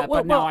missed that,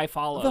 but now I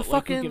follow.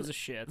 Like, who gives a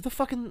shit? The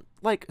fucking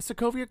like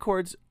Sokovia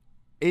Accords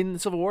in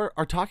Civil War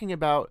are talking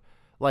about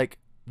like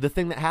the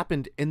thing that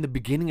happened in the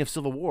beginning of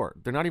Civil War.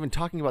 They're not even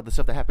talking about the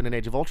stuff that happened in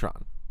Age of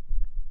Ultron.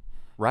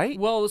 Right?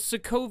 Well,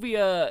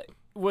 Sokovia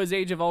was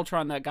Age of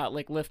Ultron that got,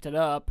 like, lifted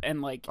up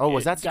and, like, Oh,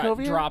 was it that got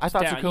Sokovia? dropped I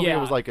thought down. Sokovia Yeah.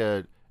 was like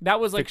a That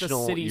was like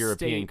fictional the city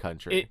European state.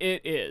 country.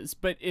 It is,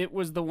 but it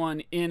was the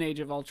one in Age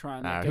of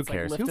Ultron that who gets like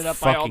cares? lifted Who up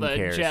by all fucking the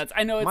cares? jets.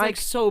 I know it's Mike, like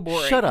so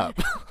boring. Shut up.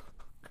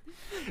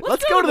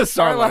 Let's go to the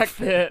Sarlacc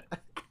pit.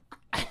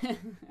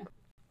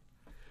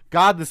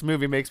 God, this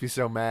movie makes me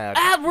so mad.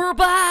 And we're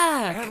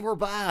back. And we're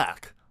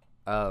back.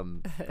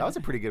 That was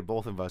a pretty good.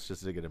 Both of us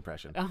just did a good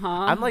impression. Uh-huh.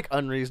 I'm like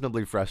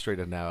unreasonably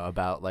frustrated now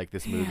about like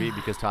this movie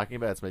because talking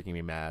about it's making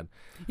me mad.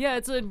 Yeah,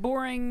 it's a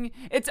boring.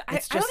 It's I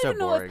just don't so even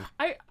know boring. if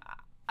I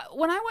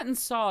when I went and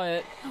saw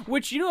it,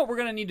 which you know what we're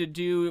gonna need to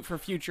do for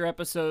future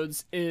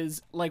episodes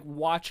is like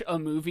watch a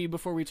movie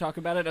before we talk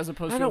about it, as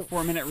opposed I to a don't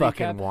 4-minute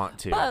fucking recap. want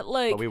to, but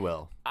like we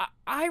will.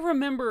 I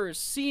remember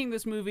seeing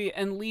this movie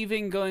and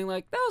leaving going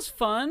like, that was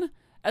fun,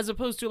 as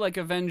opposed to like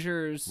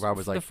Avengers, Where I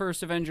was like- the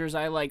first Avengers,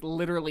 I like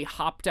literally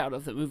hopped out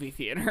of the movie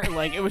theater.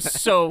 Like, it was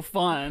so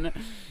fun.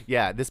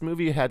 Yeah, this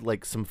movie had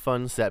like some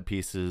fun set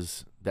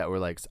pieces that were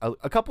like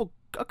a couple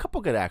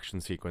good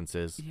action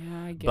sequences.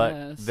 Yeah, I guess.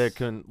 But they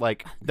can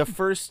like the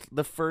first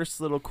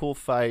little cool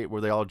fight where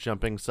they all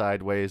jumping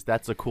sideways.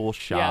 That's a cool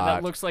shot. Yeah,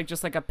 that looks like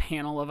just like a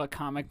panel of a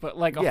comic, but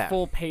like a Yeah.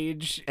 full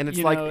page. and it's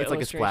you like know, it's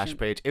like a splash illustration.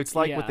 page. It's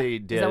like what Yeah. they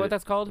did. Is that what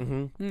that's called?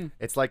 Mm-hmm.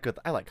 It's like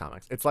I like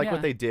comics. It's like what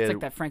Yeah. they did. It's like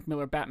that Frank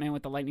Miller Batman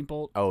with the lightning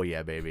bolt. Oh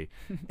yeah, baby!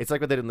 It's like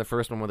what they did in the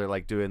first one, where they're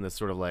like doing this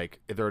sort of like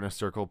they're in a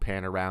circle,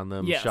 pan around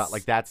them, Yes. shot.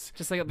 Like that's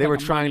Just like they like were a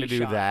trying to money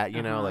do shot. that,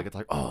 you know. Uh-huh. Like it's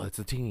like it's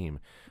a team,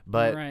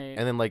 but Right.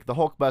 and then like the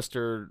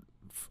Hulkbuster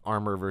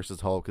armor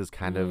versus Hulk is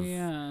kind of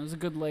Yeah, it was a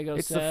good Lego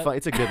it's set.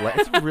 it's a good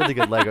it's a really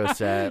good Lego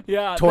set.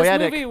 Yeah, Toyetic.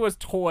 this movie was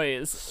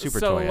toys. Super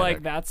so toyetic.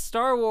 like that's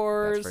Star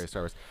Wars. That's very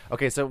Star Wars.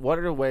 Okay, so what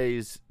are the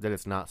ways that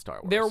it's not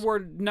Star Wars? There were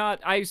not.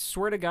 I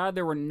swear to God,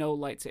 there were no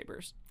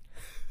lightsabers.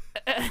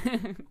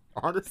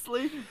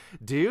 honestly,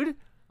 dude,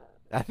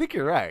 I think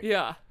you're right.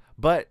 Yeah.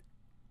 But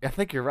I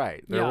think you're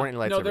right. There yeah. weren't any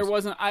lightsabers. No, there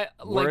wasn't.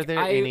 Were there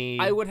any-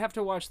 I would have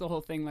to watch the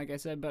whole thing, like I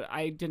said, but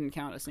I didn't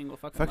count a single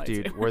fucking Fuck,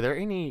 lightsaber. dude. Were there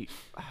any?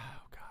 Oh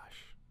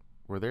gosh,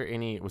 were there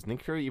any? Was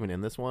Nick Fury even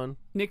in this one?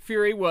 Nick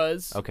Fury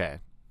was. Okay.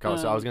 So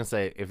I was gonna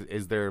say,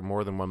 is there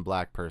more than one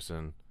black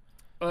person?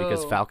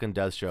 Because Oh. Falcon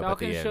does show up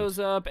Falcon at the end. shows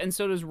up, and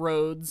so does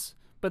Rhodes.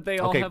 But they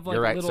all Okay, have like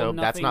you're right. little So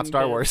that's not nothing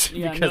Star bit- Wars,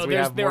 Yeah, because no, we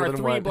have there more are than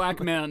 3 one. black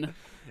men.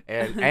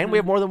 and we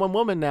have more than one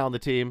woman now on the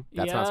team.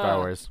 That's not Star Yeah.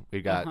 Wars.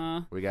 We got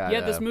Yeah,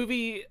 this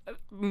movie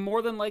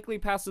more than likely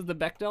passes the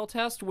Bechdel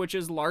test, which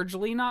is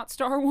largely not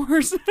Star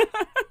Wars.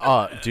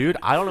 dude,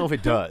 I don't know if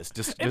it does.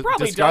 Does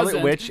probably Scarlet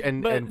doesn't, Witch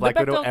and but Black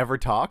the Widow Bechdel- ever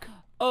talk?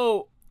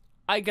 Oh,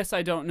 I guess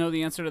I don't know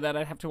the answer to that.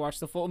 I'd have to watch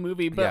the full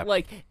movie, but Yeah.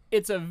 like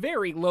it's a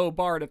very low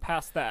bar to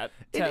pass that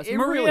test. it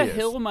Maria really is.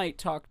 Hill might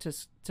talk to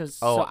Oh,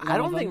 some- I one don't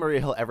of think them. Maria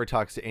Hill ever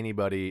talks to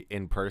anybody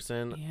in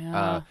person.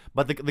 Yeah.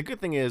 But the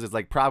good thing is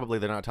like probably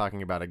they're not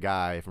talking about a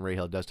guy. If Maria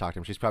Hill does talk to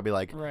him, she's probably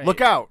like, Right.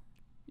 "Look out!"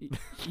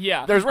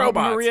 Yeah, There's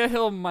robots. Maria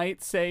Hill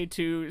might say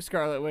to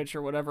Scarlet Witch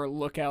or whatever,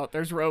 "Look out,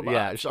 there's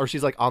robots." Yeah, or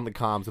she's like on the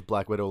comms with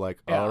Black Widow, like,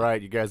 Yeah. "All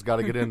right, you guys got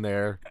to get in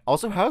there."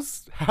 Also,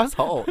 how's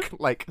Hulk?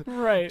 Like,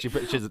 Right.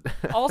 she's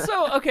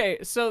Also, okay,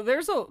 so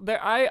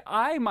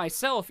I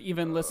myself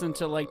even listen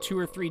to like 2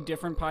 or 3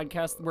 different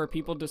podcasts where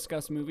people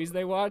discuss movies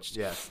they watched.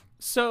 yes.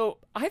 So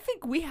I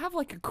think we have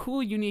like a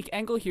cool, unique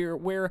angle here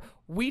where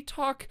we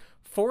talk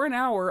for an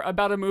hour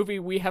about a movie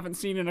we haven't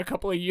seen in a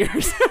couple of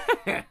years.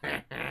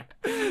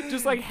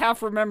 Just like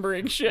half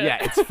remembering shit. Yeah,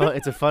 it's fun.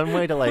 It's a fun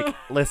way to like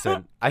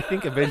listen. I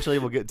think eventually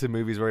we'll get to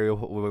movies where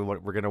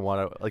we're gonna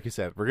want to, like you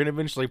said, we're gonna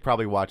eventually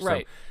probably watch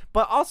Right. some.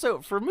 But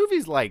also for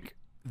movies like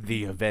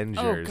The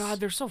Avengers. Oh god,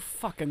 they're so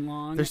fucking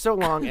long. They're so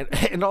long,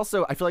 and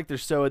also I feel like they're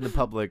so in the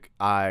public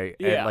eye,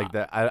 and Yeah. like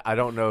that. I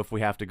don't know if we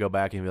have to go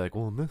back and be like,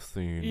 well, in this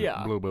scene,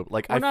 Yeah. blah, blah.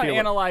 Like We're I not feel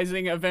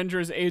analyzing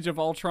Avengers Age of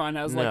Ultron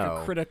as like No.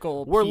 a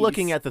critical we're piece.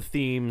 looking at the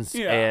themes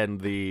Yeah. and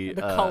the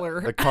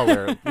color. the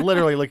color.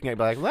 Literally looking at it,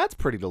 like, well, that's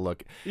pretty to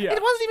look. Yeah.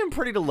 It wasn't even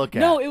pretty to look at.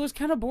 No, it was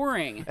kind of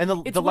boring. And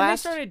it's the when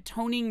last- they started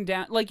toning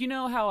down, like you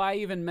know how I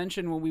even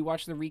mentioned when we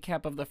watched the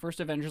recap of the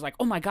first Avengers, like,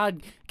 oh my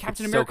god,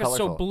 Captain It's America's so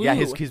colorful. blue. Yeah,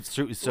 his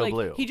suit is so Like,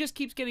 blue. too. He just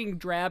keeps getting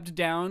dragged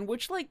down,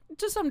 which, like,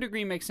 to some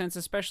degree makes sense,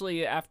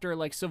 especially after,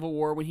 like, Civil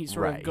War when he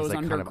sort of Right, goes he's, like,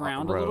 kind of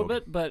underground a little rogue.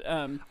 bit. But,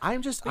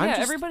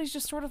 everybody's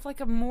just sort of like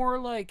a more,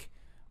 like,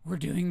 we're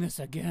doing this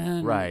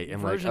again right,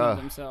 and version like, of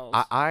themselves.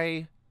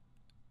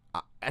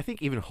 I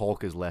think even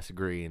Hulk is less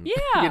green.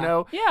 Yeah, you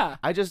know? yeah.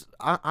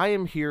 I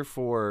am here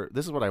for,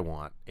 this is what I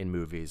want in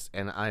movies.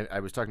 And I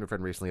was talking to a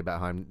friend recently about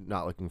how I'm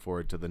not looking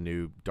forward to the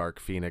new Dark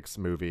Phoenix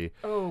movie.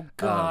 Oh,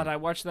 God, I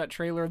watched that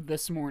trailer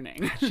this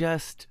morning.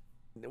 Just,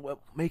 what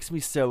makes me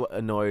so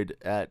annoyed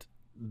at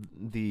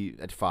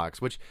Fox,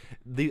 which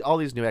all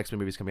these new X-Men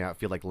movies coming out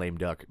feel like lame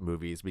duck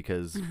movies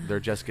because they're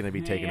just going to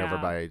be taken over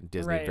Yeah, by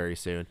Disney right. very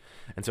soon.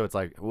 And so it's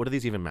like, what do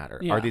these even matter?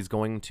 Yeah. Are these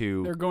going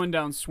to... They're going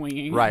down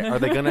swinging. Right. Are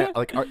they going to...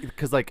 like?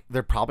 Because, like,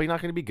 they're probably not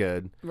going to be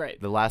good. Right.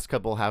 The last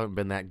couple haven't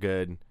been that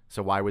good,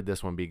 so why would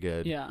this one be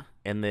good? Yeah.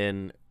 And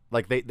then,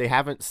 like, they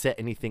haven't set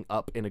anything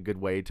up in a good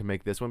way to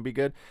make this one be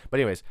good. But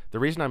anyways, the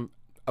reason I'm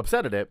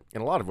upset at it,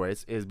 in a lot of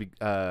ways, is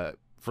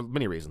for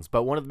many reasons.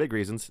 But one of the big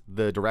reasons,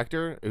 the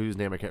director, whose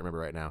name I can't remember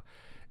right now,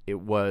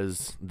 it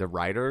was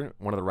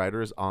one of the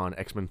writers on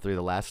X-Men 3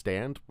 The Last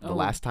Stand, the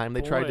last time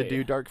they tried to boy.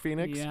 do Dark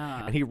Phoenix.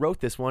 Yeah. And he wrote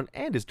this one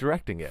and is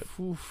directing it.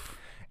 Oof.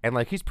 And,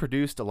 like, he's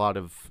produced a lot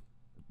of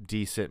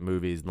decent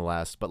movies in the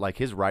last, but, like,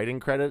 his writing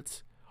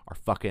credits are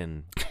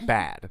fucking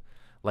bad.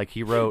 Like,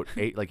 he wrote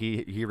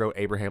he wrote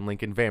Abraham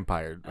Lincoln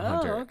Vampire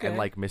Hunter okay. and,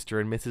 like,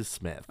 Mr. and Mrs.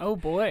 Smith. Oh,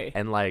 boy.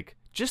 And, like,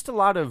 just a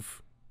lot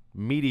of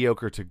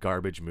mediocre to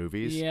garbage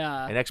movies.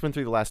 Yeah. And X-Men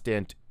 3 The Last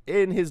Stand,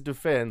 in his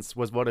defense,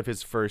 was one of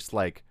his first,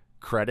 like,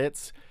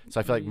 credits. So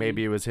I feel like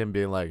maybe it was him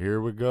being like, here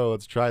we go,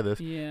 let's try this.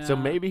 Yeah. So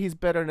maybe he's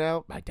better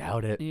now. I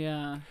doubt it.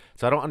 Yeah.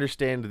 So I don't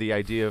understand the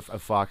idea of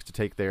Fox to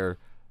take their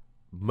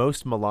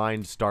most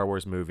maligned Star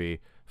Wars movie,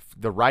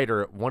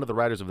 one of the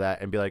writers of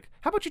that, and be like,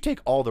 how about you take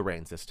all the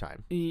reins this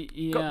time?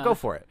 Yeah. Go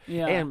for it.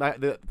 Yeah.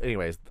 And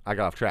anyways, I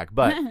got off track,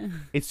 but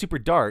it's super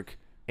dark,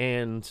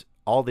 and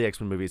all the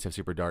X-Men movies have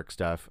super dark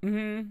stuff.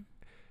 Mm-hmm.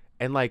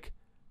 And, like,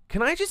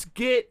 can I just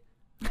get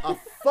a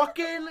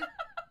fucking,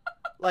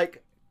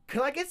 like,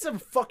 can I get some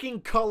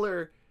fucking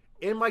color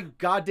in my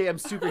goddamn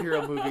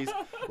superhero movies?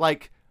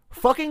 Like,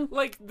 fucking,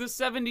 Like the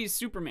 70s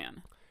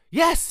Superman.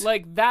 yes!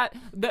 Like that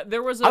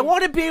there was a I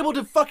want to be able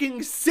to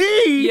fucking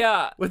see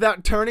Yeah.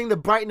 without turning the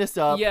brightness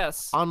up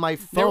Yes. on my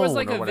phone. There was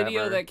like or a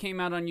video whatever. that came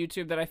out on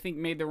YouTube that I think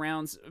made the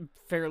rounds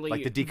fairly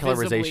Like the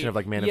decolorization visibly. of,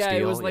 like, Man of Yeah, it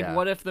Steel, was like, yeah.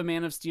 what if the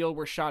Man of Steel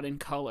were shot in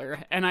color?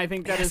 And I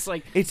think that is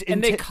like, It's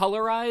and they inten-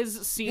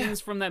 colorize scenes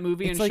from that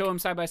movie It's and like- show them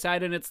side by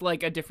side, and it's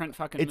like a different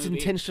fucking it's movie.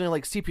 intentionally,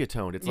 like, sepia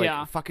toned. It's like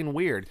Yeah. fucking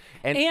weird.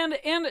 And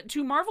And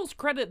to Marvel's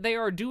credit, they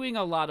are doing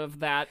a lot of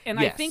that, and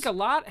I Yes. think a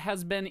lot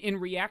has been in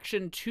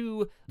reaction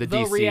to The the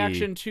DC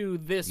reaction to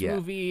this yeah.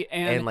 movie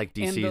and like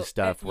DC's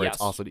stuff where yes.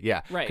 it's also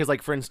Right. because,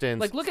 like, for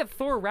instance, Like, look at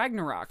Thor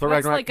Ragnarok. Thor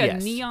That's Ragnarok, like a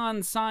yes.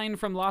 neon sign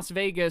from Las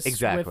Vegas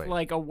Exactly. with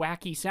like a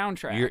wacky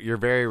soundtrack. you're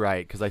very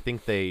right, because I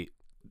think they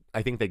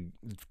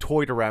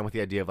toyed around with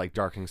the idea of, like,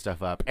 darkening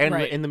stuff up, and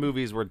Right. in the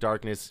movies where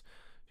darkness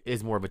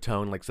is more of a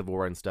tone, like Civil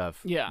War and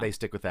stuff, Yeah. they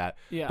stick with that.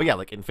 Yeah. But yeah,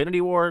 like Infinity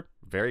War,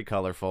 very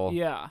colorful.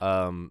 Yeah.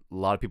 A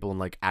lot of people in,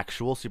 like,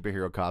 actual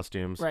superhero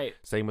costumes. Right.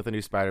 Same with the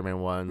new Spider-Man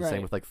one. Right.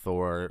 Same with, like,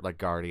 Thor, like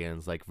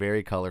Guardians, like,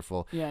 very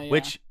colorful. Yeah, yeah.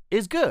 Which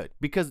is good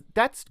because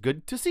that's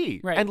good to see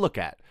Right. and look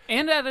at.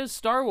 And that is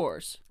Star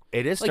Wars.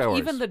 It is Like, Star Wars.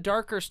 even the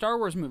darker Star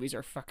Wars movies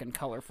are fucking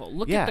colorful.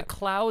 Look Yeah. at the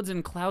clouds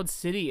in Cloud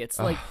City. It's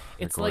like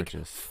they're it's like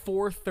gorgeous.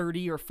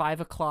 4:30 or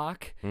 5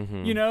 o'clock.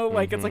 Mhm, You know,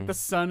 like it's like the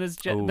sun is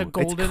Ooh, the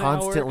golden it's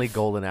constantly hour.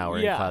 golden hour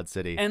Yeah. in Cloud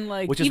City, And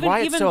like which is even why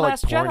it's even so,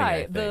 Last like, porny,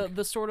 I Jedi, the think.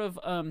 the sort of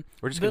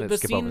We're just the, gonna the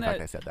skip scene over the fact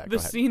that I said that. Go the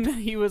ahead. scene that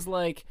he was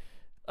like,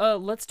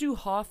 let's do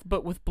Hoth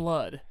but with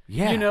blood.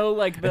 Yeah. You know,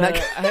 like the And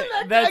that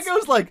guy that's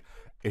goes like,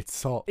 it's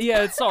salt.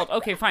 yeah, it's salt.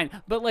 Okay, fine.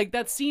 But like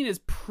that scene is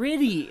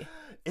pretty.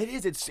 It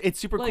is. It's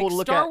super Like cool to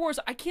look Star at. Wars,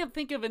 I can't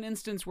think of an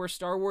instance where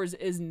Star Wars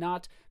is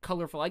not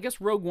colorful. I guess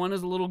Rogue One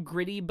is a little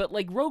gritty, but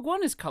like Rogue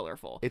One is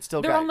colorful. It's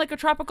still they're got- on like a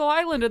tropical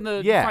island in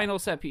the Yeah. final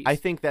set piece. I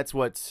think that's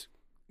what's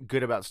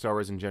good about Star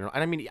Wars in general.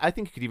 And I mean, I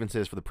think you could even say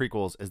this for the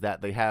prequels, is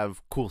that they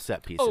have cool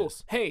set pieces. Oh,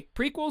 hey,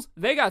 prequels,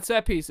 they got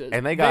set pieces.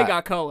 And they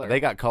got color. They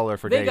got color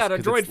for They days. got a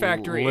 'cause droid it's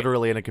factory.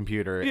 literally in a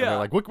computer. And Yeah. they're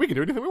like, we can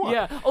do anything we want.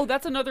 Yeah. Oh,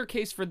 that's another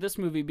case for this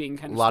movie being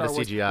kind of A lot Star of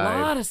Wars. CGI.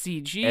 A lot of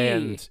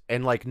CG.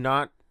 And like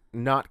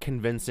not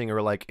convincing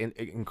or like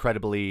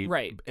incredibly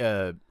Right.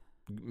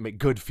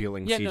 good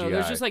feeling yeah, CGI. no,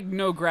 there's just like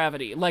no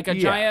gravity. Like a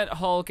Yeah. giant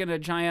Hulk and a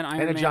giant Iron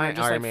And a Man giant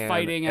are just Iron like Man,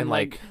 fighting and, and,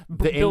 like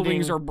the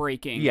buildings ending- are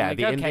breaking. Yeah, like,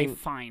 the okay, ending-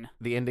 fine.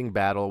 the ending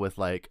battle with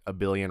like a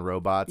billion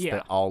robots Yeah.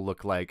 that all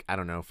look like, I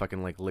don't know,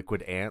 fucking like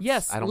liquid ants.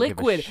 Yes, I don't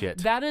liquid. give a shit.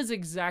 That is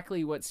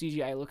exactly what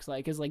CGI looks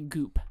like. Is like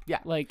goop. Yeah.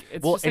 Like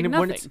it's well, just like and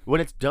nothing.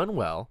 when it's done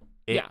well,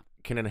 it Yeah.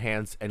 can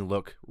enhance and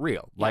look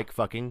real. Like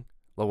fucking,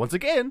 well, once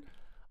again,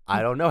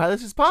 I don't know how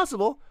this is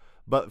possible,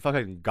 but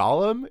fucking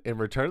Gollum in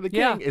Return of the King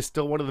Yeah. is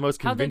still one of the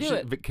most How'd they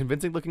do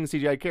convincing looking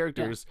CGI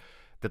characters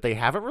that they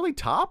haven't really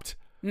topped.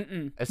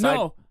 Mm-mm. Aside,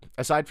 No,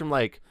 aside from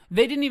like,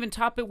 they didn't even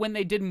top it when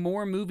they did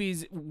more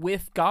movies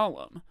with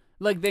Gollum.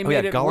 Like they oh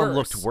made yeah, it Gollum worse.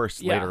 looked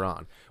worse Yeah. later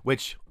on,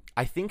 which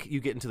I think you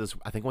get into this.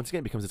 I think once again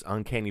it becomes this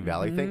uncanny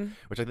valley thing,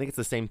 which I think it's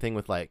the same thing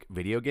with like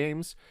video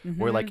games,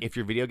 where like if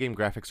your video game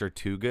graphics are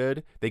too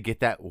good, they get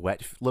that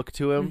wet look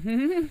to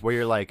them, where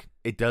you're like,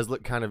 it does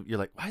look kind of. You're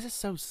like, why is this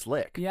so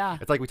slick? Yeah,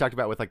 it's like we talked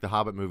about with like the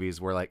Hobbit movies,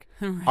 where like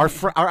our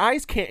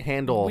eyes can't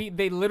handle.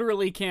 They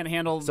literally can't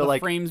handle the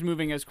like, frames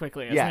moving as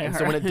quickly as they and are.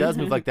 so when it does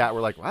move like that,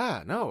 we're like,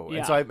 no. Yeah.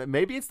 And so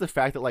maybe it's the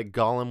fact that like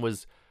Gollum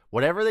was.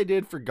 Whatever they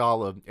did for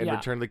Gollum in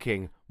Return of the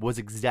King was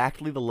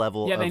exactly the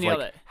level of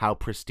like how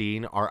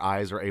pristine our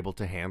eyes are able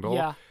to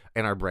handle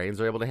and our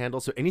brains are able to handle.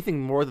 So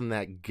anything more than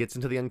that gets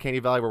into the uncanny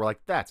valley where we're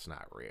like, that's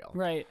not real.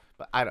 Right.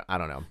 But I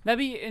don't know. That'd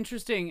be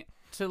interesting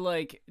to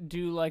like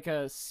do like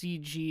a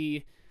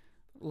CG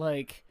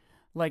like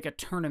a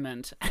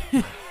tournament.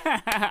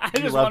 I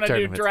just want to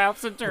do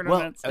drafts and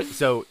tournaments.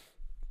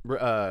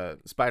 Well,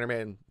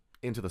 Spider-Man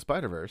Into the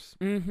Spider-Verse.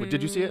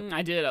 Did you see it?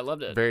 I did. I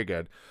loved it. Very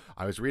good.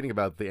 I was reading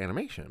about the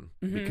animation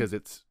because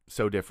it's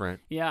so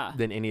different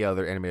than any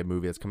other animated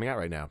movie that's coming out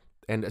right now.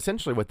 And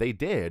essentially what they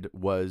did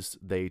was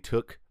they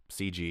took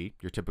CG,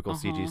 your typical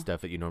CG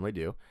stuff that you normally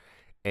do,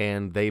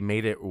 and they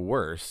made it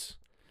worse.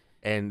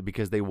 And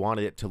because they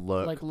wanted it to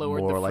look like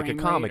more like a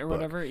comic or book.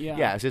 Whatever.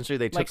 Yeah, essentially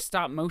they took like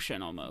stop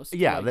motion almost.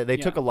 Yeah, like, they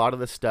took a lot of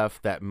the stuff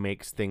that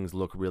makes things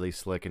look really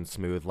slick and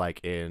smooth,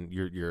 like in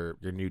your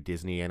new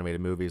Disney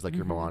animated movies, like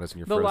your Moanas and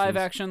your Frozens. The live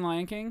action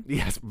Lion King.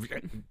 Yes,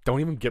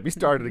 don't even get me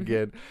started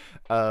again.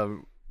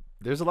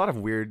 There's a lot of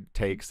weird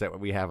takes that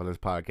we have on this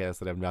podcast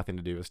that have nothing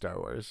to do with Star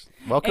Wars.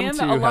 Welcome and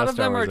to a lot How of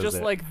Star them Wars are just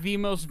Is It. like the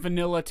most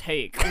vanilla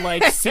take,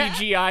 like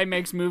CGI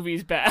makes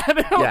movies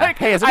bad. Yeah.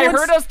 Hey, I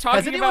heard us talking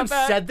has anyone about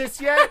that. said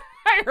this yet?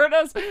 I heard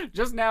us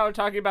just now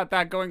talking about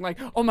that, going like,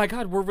 "Oh my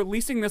God, we're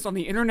releasing this on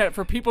the internet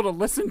for people to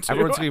listen to."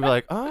 Everyone's gonna be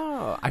like,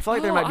 "Oh, I feel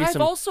like there might be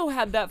some." I've also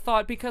had that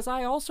thought because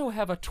I also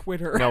have a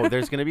Twitter. No,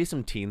 there's gonna be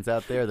some teens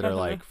out there that are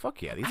like,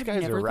 "Fuck yeah, these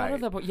guys never are thought right."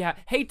 of that, but yeah,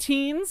 hey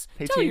teens,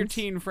 tell your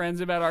teen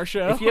friends about our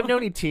show. If you have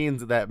any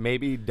teens that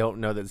maybe don't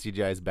know that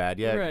CGI is bad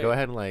yet, go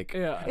ahead and like,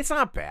 it's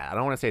not bad. I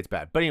don't want to say it's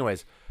bad, but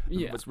anyways,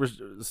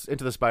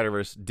 Into the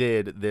Spider-Verse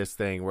did this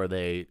thing where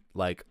they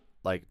like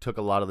took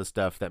a lot of the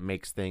stuff that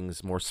makes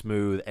things more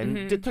smooth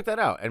and took that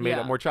out and made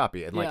it more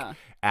choppy and like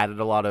added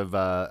a lot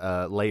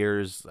of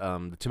layers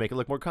to make it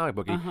look more comic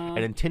booky and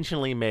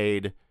intentionally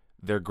made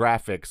their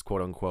graphics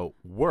quote unquote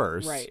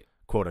worse. Right.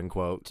 Quote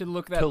unquote to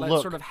look that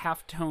sort of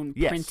halftone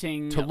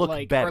printing to look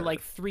like, better. or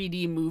like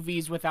 3D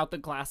movies without the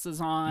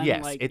glasses on.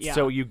 Yes, like, it's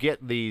so you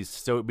get these,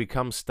 so it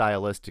becomes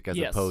stylistic as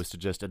opposed to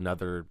just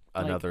another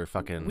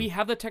fucking. We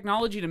have the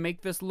technology to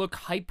make this look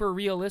hyper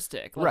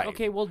realistic. Like, right.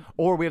 Okay, well,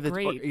 or we have the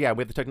we have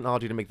the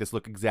technology to make this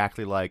look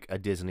exactly like a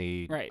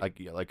Disney,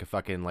 like a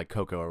fucking like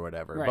Coco or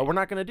whatever. Right. But we're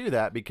not gonna do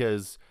that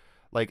because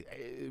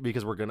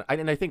we're gonna.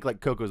 And I think like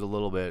Coco's a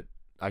little bit.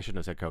 I shouldn't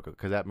have said Coco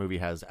because that movie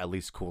has at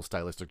least cool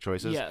stylistic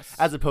choices,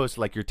 as opposed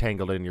to like your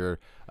Tangled and your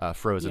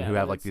Frozen, who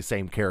have like the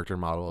same character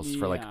models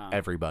for like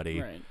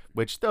everybody,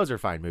 which those are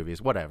fine movies.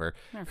 Whatever,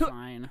 they're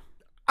fine.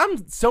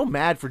 I'm so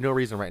mad for no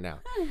reason right now,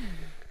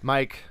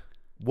 Mike.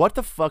 What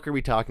the fuck are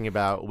we talking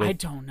about? I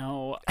don't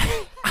know.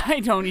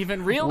 I don't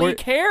even really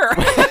care.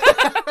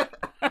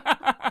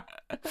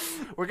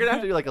 We're gonna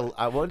have to do like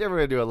one day we're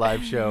gonna do a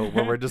live show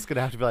where we're just gonna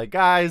have to be like,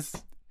 guys.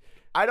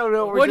 I don't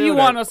know what do you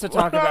want us to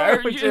talk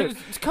about? Do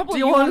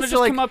you want to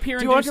just come up here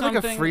and do something? Do you want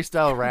like a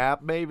freestyle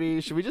rap,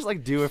 maybe? Should we just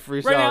like do a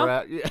freestyle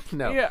rap?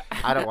 No,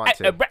 I don't want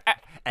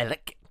to.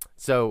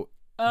 So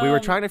we were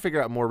trying to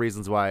figure out more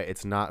reasons why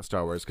it's not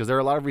Star Wars, because there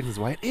are a lot of reasons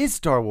why it is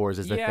Star Wars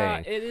is the thing. Yeah,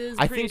 it is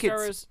pretty Star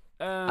Wars.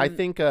 I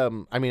think, I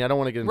mean, I don't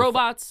want to get into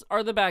robots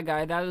are the bad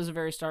guy. That is a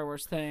very Star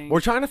Wars thing. We're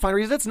trying to find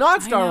reasons it's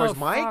not Star Wars,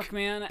 Mike. Fuck,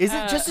 man. Is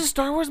it just a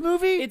Star Wars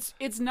movie?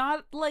 It's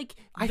not like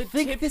I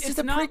think this is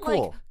a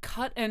prequel. Like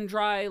cut and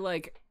dry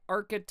like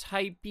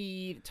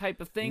archetype-y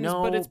type of things,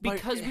 no, but it's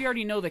because we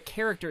already know the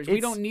characters. We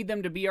don't need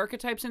them to be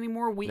archetypes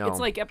anymore. It's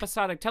like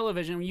episodic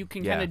television. You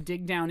can kind of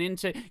dig down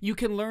into. You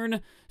can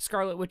learn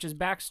Scarlet Witch's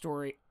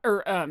backstory,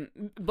 or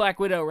Black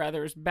Widow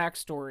rather's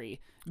backstory,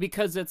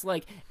 because it's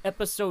like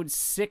episode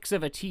 6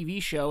 of a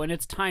TV show, and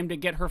it's time to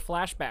get her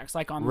flashbacks,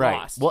 like on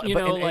Lost. Well, you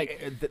know,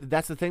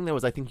 that's the thing though,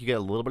 is I think you get a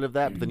little bit of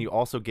that, but then you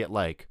also get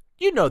like.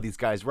 You know these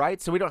guys, right?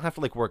 So we don't have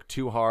to like work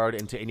too hard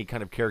into any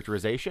kind of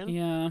characterization.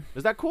 Yeah.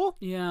 Is that cool?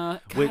 Yeah.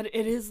 God,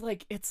 it is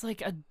like it's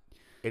like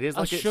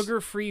a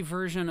sugar-free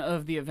version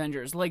of the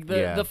Avengers. Like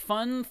the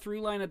fun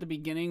through line at the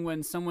beginning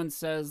when someone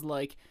says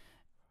like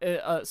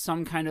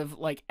some kind of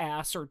like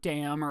ass or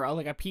damn or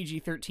like a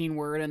PG-13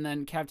 word, and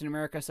then Captain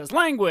America says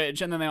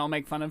language, and then they all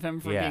make fun of him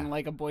for being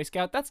like a Boy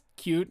Scout. That's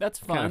cute. That's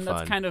fun.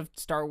 That's kind of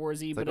Star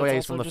Wars-y, but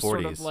it's also just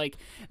sort of like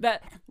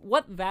that.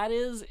 What that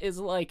is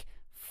like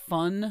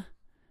fun.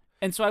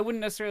 And so I wouldn't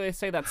necessarily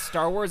say that's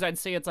Star Wars. I'd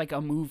say it's like a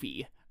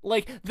movie.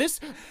 Like this,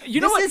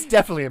 This is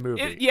definitely a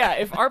movie.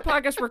 If our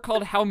podcast were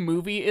called "How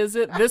Movie Is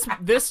It?"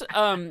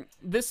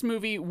 this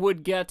movie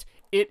would get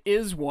 "It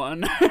Is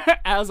One"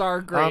 as our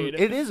grade.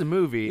 It is a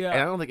movie, and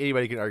I don't think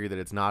anybody can argue that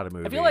it's not a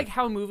movie. I feel like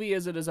 "How Movie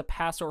Is It" is a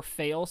pass or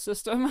fail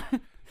system.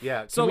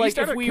 Yeah. So like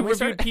if we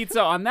reviewed pizza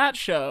on that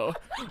show,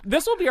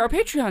 this will be our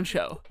Patreon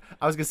show.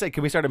 I was gonna say,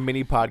 can we start a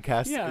mini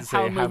podcast Yeah, and say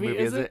how how movie movie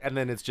is is it? it? And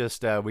then it's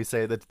just we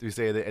say that,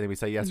 and then we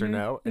say yes or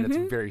no, and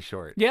it's very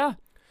short. Yeah.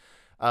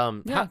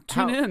 Yeah,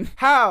 Tune in.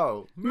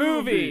 How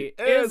Movie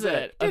is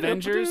it?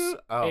 Avengers,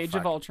 Oh, Age of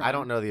fuck. Ultron. I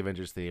don't know the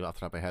Avengers theme off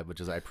the top of my head,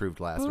 which is I proved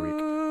last week.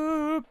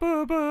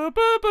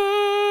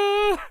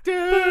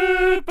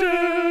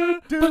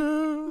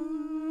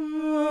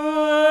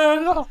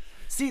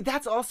 See,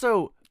 that's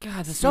also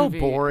God, this so movie.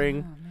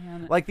 boring. Oh,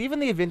 man. Like, even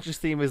the Avengers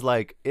theme is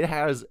like, it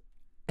has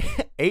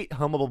 8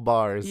 hummable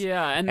bars.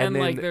 Yeah, and then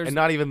like there's and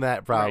not even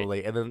that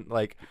probably, and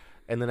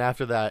then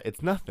after that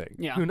it's nothing.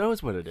 Yeah. Who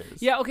knows what it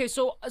is? Yeah, okay,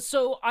 so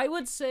I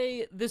would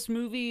say this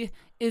movie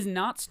is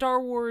not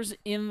Star Wars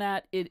in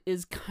that it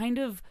is kind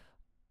of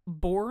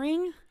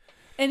boring.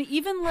 And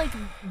even like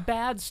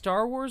bad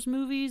Star Wars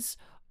movies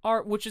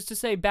are, which is to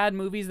say bad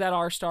movies that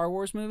are Star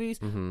Wars movies,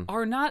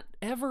 are not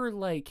ever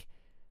like,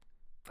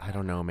 I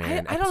don't know,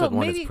 man. I don't Episode know,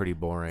 1 maybe is pretty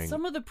boring.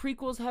 some of the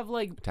prequels have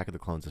like Attack of the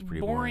Clones is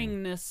pretty boring.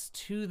 boringness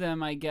to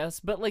them, I guess,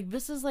 but like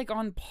this is like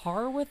on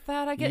par with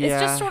that, I guess. It's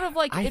Yeah, just sort of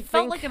like I it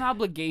felt think- like an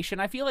obligation.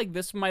 I feel like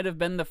this might have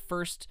been the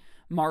first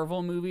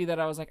Marvel movie that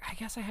I was like, I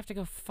guess I have to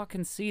go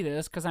fucking see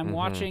this because I'm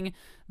watching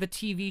the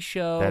TV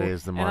show. That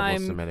is the Marvel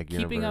and I'm Cinematic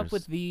keeping up Universe.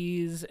 with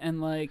these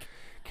and like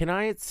Can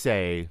I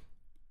say,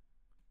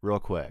 real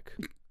quick,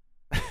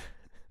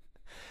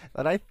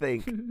 that I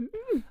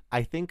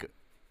think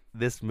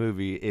this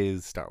movie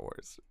is Star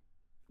Wars.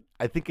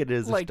 I think it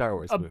is a like Star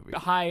Wars movie. a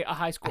high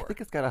I score.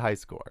 think it's got a high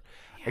score.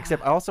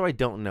 Except also I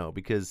don't know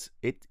because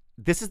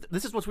this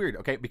is what's weird,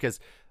 okay? Because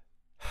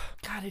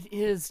God, it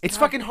is. it's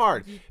God- fucking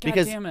hard God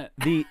because damn it.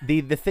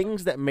 the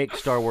things that make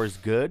Star Wars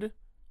good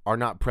are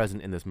not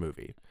present in this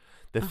movie.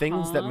 The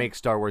things that make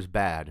Star Wars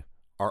bad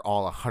are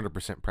all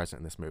 100% present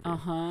in this movie.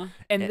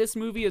 And this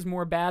movie is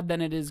more bad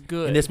than it is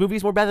good. And this movie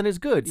is more bad than it's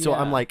good. So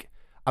Yeah. I'm like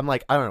I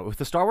don't know, with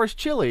the Star Wars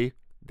chili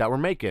that we're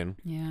making,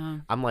 yeah.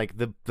 I'm like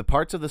the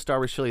parts of the Star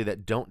Wars chili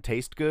that don't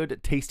taste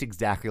good taste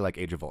exactly like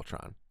Age of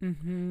Ultron.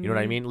 Mm-hmm. You know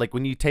what I mean? Like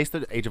when you taste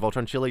the Age of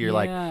Ultron chili, you're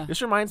Yeah. like,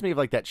 this reminds me of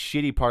like that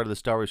shitty part of the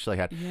Star Wars chili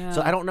I had. Yeah.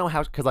 So I don't know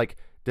how, because like,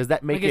 does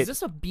that make Like, it? is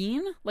this a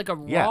bean? Like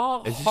a yeah,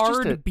 raw, is this hard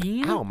just a,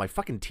 bean? Ow, my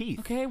fucking teeth.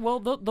 Okay, well,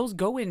 those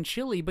go in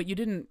chili, but you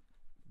didn't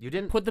You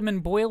didn't put them in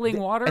boiling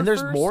water And there's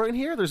first? more in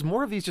here. There's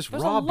more of these just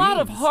There's raw a lot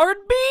of beans. hard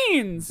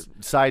beans!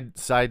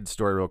 Side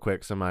story, real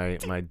quick. So my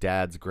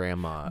dad's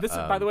grandma. This,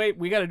 by the way,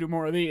 we got to do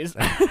more of these.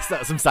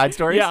 some side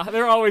stories. Yeah,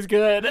 they're always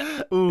good.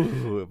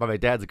 Ooh, but my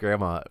dad's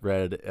grandma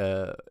read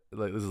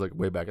like this is like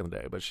way back in the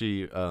day, but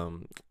she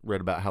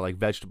read about how like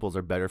vegetables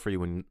are better for you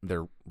when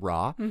they're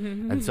raw,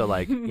 and so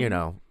like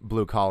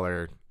blue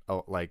collar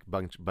like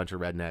bunch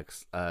of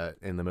rednecks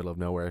in the middle of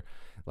nowhere,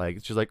 like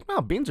she's like,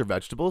 oh, beans are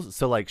vegetables,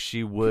 so like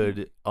she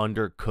would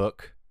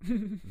undercook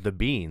the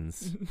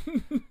beans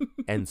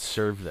and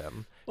serve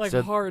them Like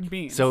so, hard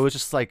beans. so it was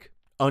just like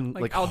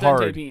Like al dente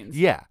hard beans.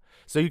 yeah.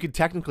 So you could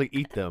technically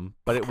eat them,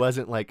 but it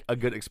wasn't like a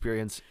good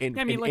experience in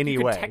I mean, like any you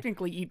could way.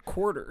 technically eat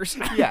quarters.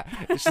 Yeah,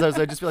 so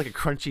it'd just be like a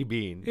crunchy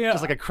bean, Yeah.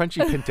 just like a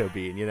crunchy pinto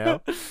bean, you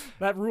know?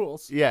 That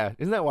rules. Yeah,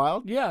 isn't that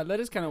wild? Yeah, that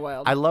is kind of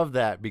wild. I love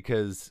that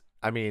because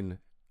I mean,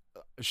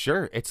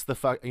 sure, it's the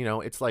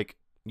it's like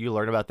you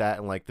learn about that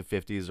in like the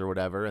 50s or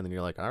whatever, and then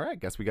you're like, all right,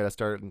 guess we got to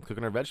start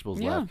cooking our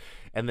vegetables Yeah. left.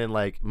 And then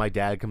like my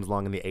dad comes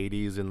along in the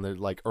 80s, and they're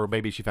like, or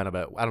maybe she found out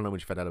about, I don't know when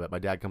she found out about it. My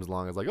dad comes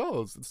along and is like,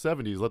 oh, it's the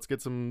 70s, let's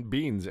get some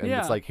beans, and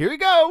Yeah. it's like, here you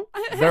go,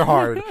 they're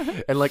hard,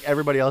 and like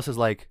everybody else is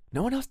like,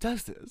 no one else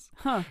does this.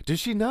 Huh. Does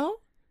she know?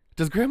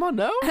 Does grandma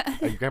know?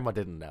 And grandma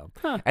didn't know.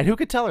 And who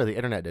could tell her the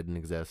internet didn't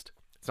exist?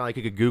 It's not like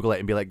you could Google it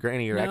and be like,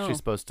 Granny, you're No. actually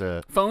supposed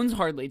to. Phones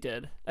hardly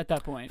did at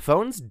that point.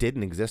 Phones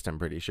didn't exist, I'm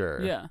pretty sure.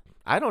 Yeah.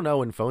 I don't know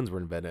when phones were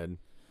invented.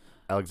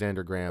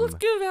 Alexander Graham. Let's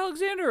give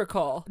Alexander a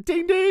call.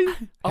 Ding ding.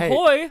 Hey,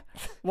 Ahoy,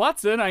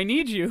 Watson, I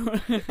need you.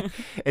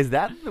 is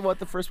that what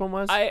the first one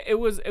was? It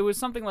was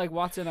something like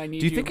Watson, I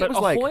need Do you think it but was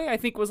like- ahoy, I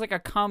think was like a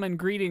common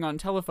greeting on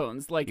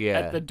telephones, like Yeah.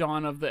 at the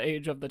dawn of the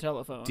age of the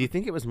telephone. Do you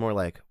think it was more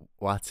like,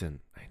 Watson,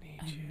 I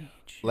need you?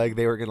 Like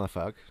they were gonna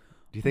fuck?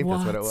 Do you think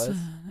that's what it was?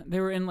 Watson. They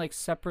were in like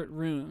separate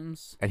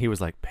rooms. And he was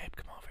like, babe,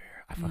 come over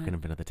here. I fucking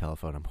invented the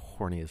telephone. I'm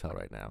horny as hell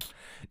right now.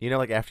 You know,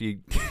 like after you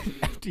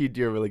after you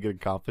do a really good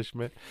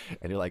accomplishment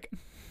and you're like,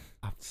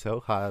 I'm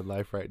so high on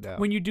life right now.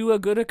 When you do a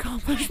good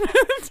accomplishment.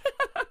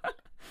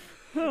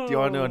 Do you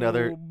want to know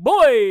another? Oh,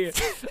 boy.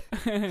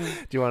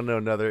 Do you want to know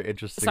another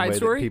interesting Side way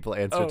story? that people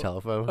answer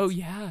telephones? Oh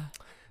yeah.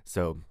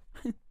 So,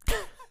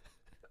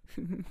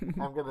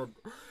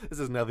 this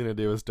has nothing to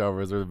do with Star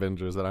Wars or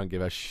Avengers. I don't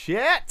give a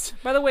shit.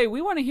 By the way,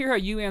 we want to hear how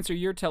you answer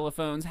your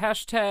telephones.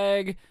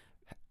 Hashtag.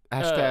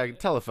 Hashtag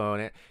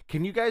telephone.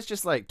 Can you guys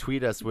just like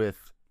tweet us with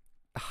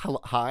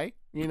hi,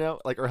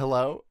 like, or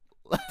hello?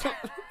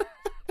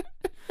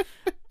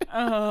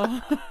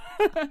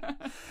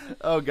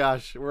 Oh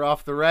gosh, we're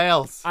off the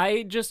rails.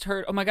 I just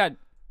heard. Oh my god.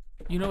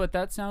 You know what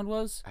that sound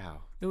was?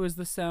 Ow. It was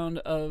the sound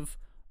of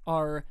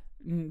our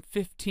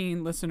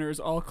 15 listeners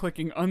all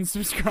clicking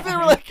unsubscribe. They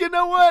were like, you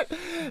know what?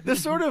 The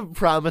sort of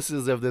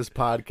promises of this it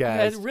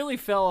podcast. really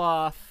fell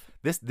off.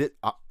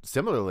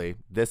 Similarly,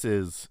 this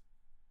is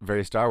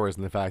very Star Wars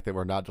in the fact that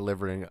we're not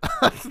delivering.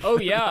 Oh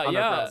yeah, on our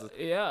yeah, process.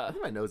 I yeah.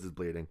 think my nose is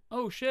bleeding.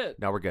 Oh shit.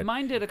 Now we're good.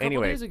 Mine did a couple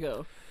Anyway. days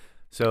ago.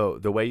 So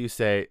the way you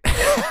say,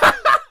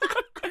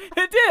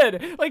 It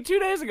did. Like 2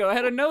 days ago, I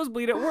had a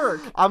nosebleed at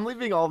work. I'm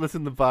leaving all this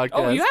in the podcast.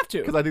 Oh, you have to.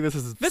 because I think this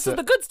is This is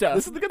the good stuff.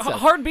 This is the good stuff.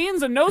 Hard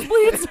beans and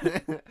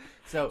nosebleeds.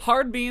 So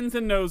Hard beans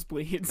and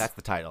nosebleeds. that's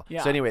the title.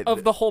 yeah. So anyway,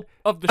 of the show.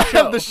 of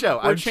the show.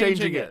 We're I'm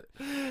changing it.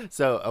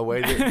 So a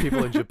way that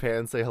people in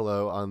Japan say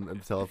hello on the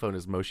telephone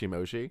is moshi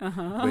moshi,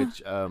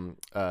 which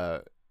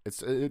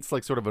it's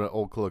like sort of an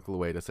old colloquial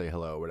way to say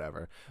hello or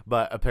whatever.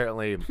 But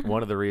apparently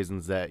one of the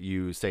reasons that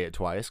you say it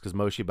twice, because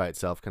moshi by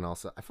itself can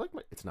also, I feel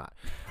like it's not.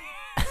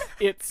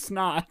 It's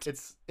not.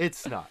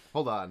 It's not.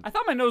 Hold on. I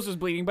thought my nose was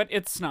bleeding, but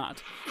it's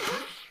not.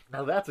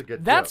 Now that's a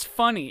good. That's joke.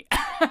 funny.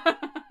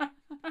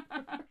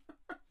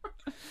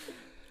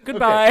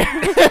 Goodbye.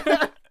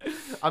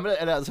 I'm gonna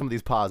edit out some of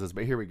these pauses,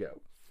 but here we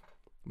go.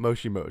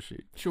 Moshi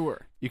moshi.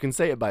 Sure. You can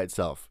say it by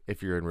itself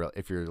if you're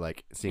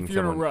like seeing If you're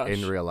in a someone rush.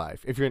 in real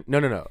life. If you're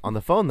no. On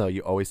the phone though,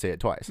 you always say it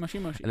twice. Moshi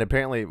moshi. And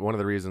apparently one of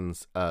the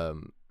reasons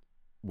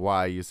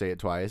why you say it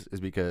twice is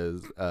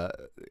because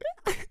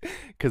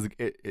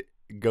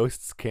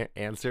ghosts can't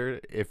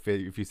answer if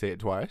you say it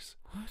twice.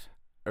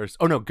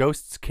 What?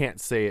 Ghosts can't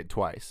say it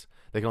twice.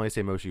 They can only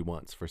say moshi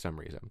once for some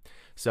reason.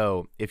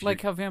 So if Like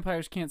how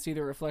vampires can't see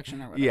their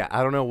reflection or whatever. yeah,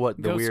 I don't know what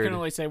the Ghosts weird can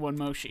only say one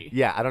moshi.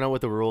 yeah, I don't know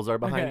what the rules are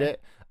behind Okay.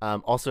 it.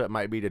 Also, it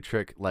might be to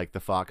trick like the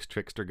fox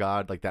trickster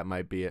god. Like that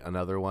might be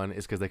another one.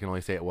 Is because they can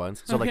only say it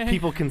once. So like Okay.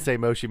 people can say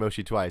moshi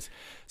moshi twice.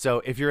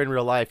 So if you're in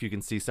real life, you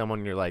can see someone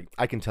and you're like,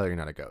 I can tell you're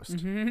not a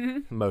ghost.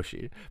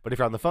 Moshi. But if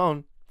you're on the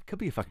phone, it could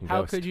be a fucking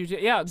How ghost. could you?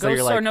 Yeah, So you're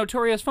ghosts like- are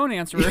notorious phone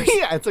answerers.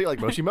 yeah, it's like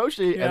moshi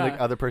moshi, and Yeah.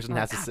 the other person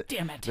has to God say,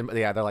 damn it.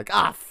 yeah, they're like,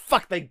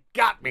 fuck, they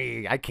got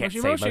me. I can't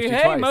Moshi say moshi. moshi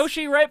Hey, twice.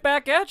 moshi, right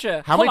back at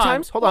you. How many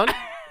times? Hold on.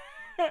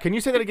 Can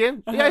you say that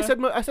again? Yeah, I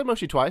said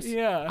moshi twice.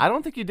 Yeah. I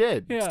don't think you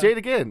did. Yeah. Say it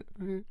again.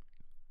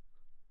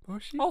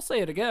 Moshi. I'll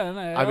say it again.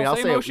 I'll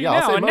say moshi yeah, now.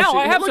 I'll say and moshi. now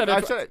I have Look, said it.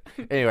 I've said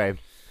it. Anyway,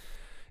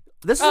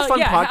 this is a fun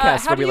yeah,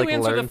 podcast how where do we you like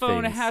answer learn the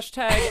phone? things.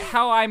 Hashtag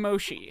how I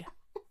moshi.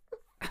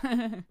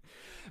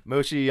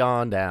 Moshi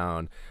on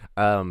down.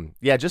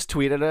 Yeah, just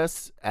tweet at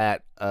us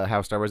at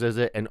how Star Wars is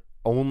it, and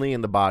only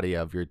in the body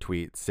of your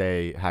tweet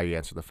say how you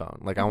answer the phone.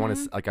 Like I want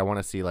to, I want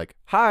to see like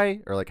hi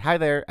or like hi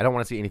there. I don't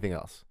want to see anything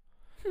else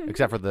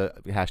except for the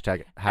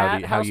hashtag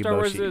how you Star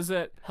Wars moshi. is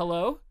it?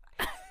 Hello.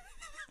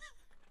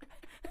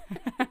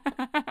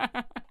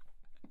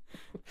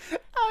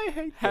 I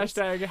hate this.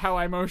 Hashtag how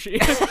I moshi.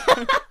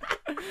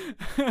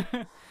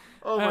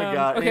 Oh my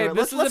god. okay, Anyway,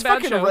 this is a let's bad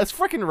fucking, show. Let's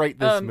freaking rate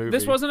this movie.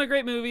 This wasn't a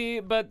great movie,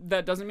 but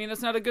that doesn't mean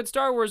it's not a good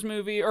Star Wars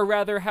movie, or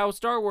rather, how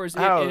Star Wars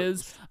How- it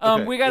is.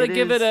 okay, We got to it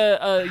give is- it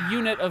a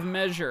unit of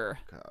measure.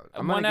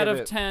 I'm gonna 1 out give of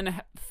it-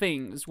 10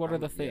 things. What are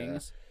the yeah.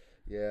 things?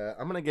 Yeah,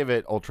 I'm gonna give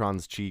it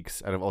Ultron's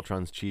cheeks out of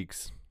Ultron's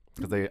cheeks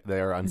because they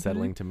are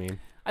unsettling to me.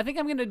 I think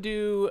I'm gonna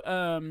do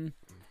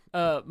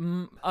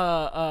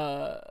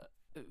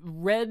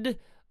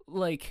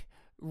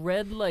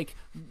red like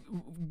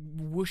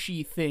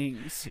whooshy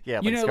things. Yeah,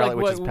 you like know, Scarlet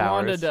like Witch's what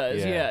Wanda powers. does.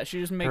 Yeah. Yeah, she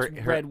just makes Her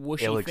red whooshy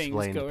things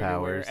ill-explained go everywhere,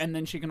 powers. and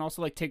then she can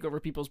also like take over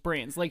people's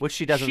brains. Like Which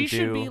she doesn't She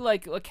should do. be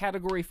like a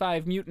Category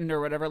 5 mutant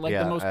or whatever, like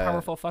Yeah, the most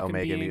powerful fucking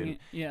Omega being. mutant.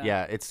 Yeah.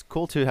 Yeah, it's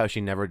cool too how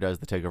she never does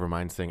the take over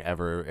minds thing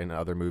ever in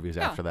other movies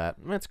Yeah. after that.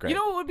 That's great. You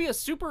know what would be a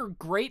super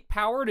great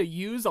power to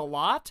use a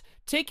lot?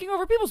 Taking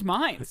over people's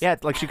minds. yeah,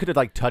 like she could have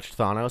like touched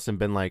Thanos and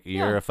been like,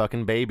 "You're Yeah. a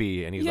fucking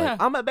baby," and he's Yeah.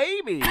 like, "I'm a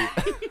baby."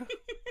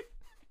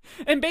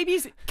 And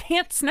babies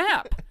can't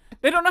snap.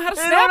 They don't know how to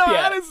They snap don't know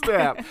yet. how to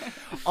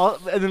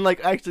snap. And then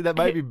like actually that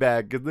might be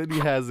bad because then he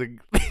has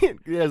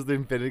the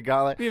Infinity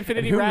Gauntlet. The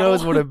Infinity and who Rattle.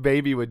 knows what a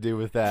baby would do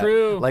with that?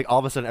 True. Like all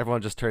of a sudden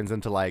everyone just turns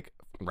into like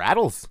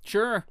rattles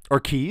Sure. or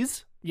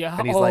keys. Yeah.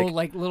 And he's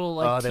like little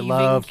like Oh, they teething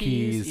love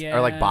keys. keys Yeah.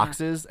 or like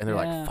boxes, and they're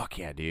Yeah. like, "Fuck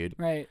yeah, dude!"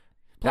 Right.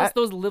 Plus That-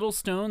 those little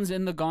stones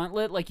in the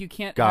gauntlet, like you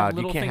can't God, have you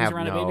little can't things have-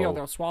 around a baby or no.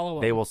 they'll swallow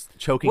them. They will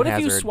choking What if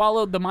hazard. you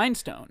swallowed the Mind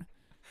Stone?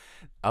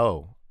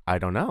 Oh, I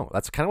don't know.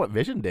 That's kind of what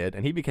Vision did,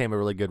 and he became a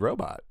really good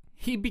robot.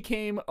 He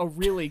became a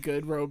really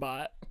good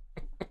robot.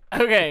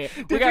 Okay,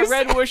 we Did got you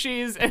red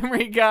whooshies and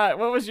we got,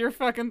 what was your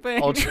fucking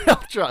thing?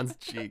 Ultron's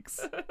cheeks.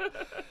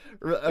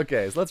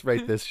 Okay, so let's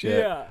rate this shit.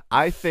 Yeah.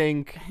 I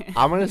think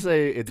I'm gonna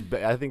say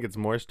I think it's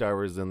more Star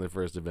Wars than the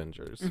first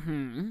Avengers.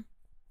 Mm-hmm.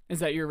 Is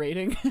that your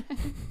rating?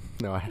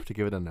 No, I have to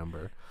give it a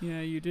number.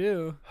 Yeah, you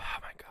do. Oh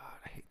my god,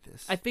 I hate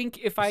this. I think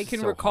if I is can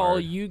so recall,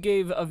 hard. you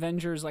gave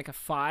Avengers like a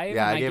 5,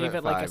 yeah, and I gave it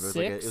it like 5. a It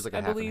 6, was like a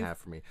I half believe. and half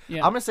for me. Yeah.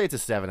 I'm gonna say it's a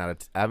 7 out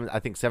of. I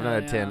think 7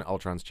 out of 10. yeah.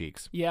 Ultron's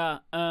cheeks. Yeah,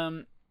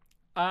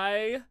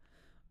 I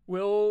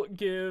will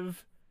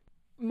give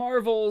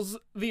Marvel's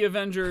The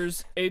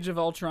Avengers Age of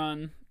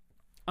Ultron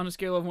on a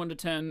scale of 1 to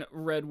 10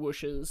 red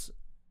whooshes.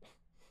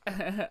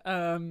 God,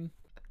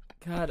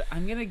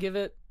 I'm going to give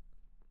it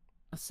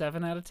a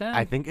 7 out of 10.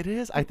 I think it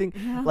is. I think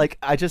like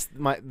I just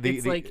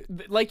It's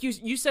like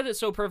you said it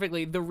so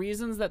perfectly. The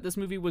reasons that this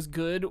movie was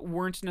good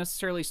weren't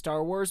necessarily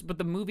Star Wars, but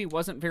the movie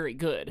wasn't very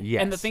good.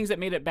 Yes. And the things that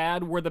made it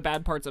bad were the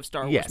bad parts of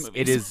Star Wars yes, movies.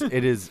 it is.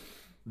 It is.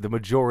 the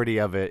majority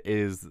of it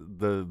is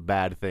the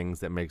bad things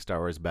that make Star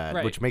Wars bad,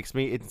 Right. which makes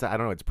me, I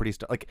don't know, it's pretty,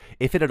 like,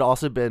 if it had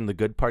also been the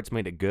good parts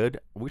made it good,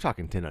 we're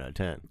talking 10 out of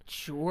 10.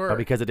 Sure. But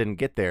because it didn't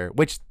get there,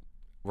 which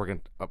we're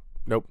going to,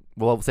 nope,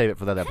 we'll save it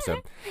for that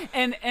episode.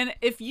 And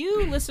if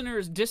you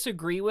listeners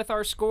disagree with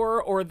our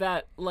score, or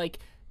that like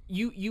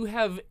you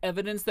have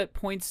evidence that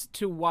points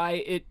to why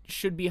it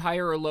should be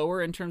higher or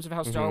lower in terms of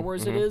how Star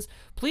Wars it is,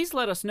 please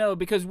let us know,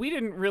 because we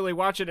didn't really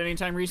watch it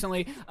anytime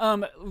recently.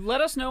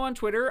 Let us know on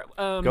Twitter.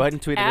 Go ahead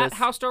and tweet at us.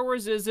 How Star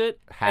Wars is it?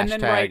 And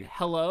then Hashtag- write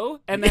hello,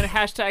 and then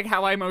hashtag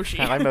how I Moshi.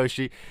 Hi,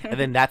 Moshi. And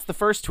then that's the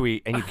first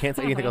tweet, and you can't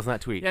say anything else in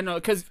that tweet. Yeah, no,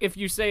 because if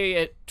you say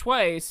it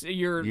twice,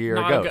 you're You're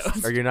not a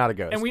ghost, or you're not a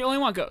ghost. And we only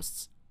want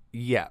ghosts.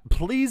 Yeah,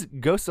 please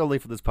go solely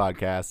for this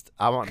podcast.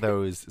 I want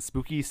those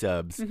spooky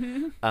subs. That's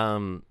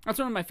one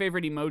of my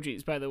favorite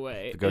emojis, by the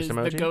way. The ghost is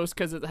emoji? The ghost,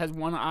 because it has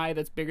one eye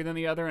that's bigger than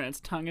the other, and its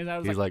tongue is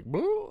out. It's He's like,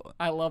 "Boo."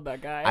 I love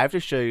that guy. I have to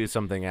show you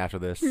something after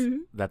this.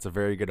 That's a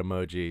very good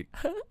emoji.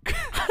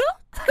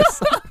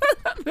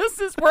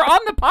 We're on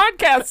the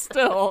podcast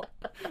still.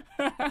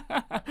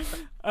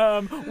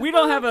 We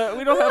don't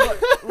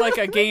have like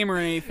a game or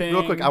anything.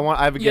 Real quick,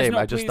 I have a Yes, game no,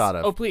 I just please. thought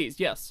of. Oh, please,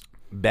 yes.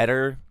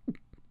 Better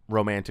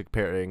romantic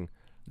pairing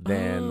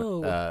than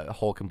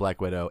Hulk and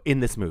Black Widow in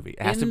this movie.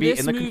 It has In to be this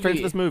in the constraints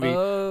of this movie.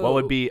 What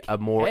would be a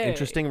more Okay.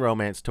 interesting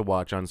romance to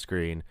watch on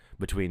screen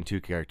between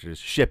two characters?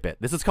 Ship It.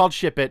 This is called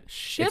Ship It.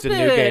 Ship it's a new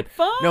It. game.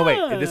 No,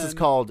 wait. This is Fun.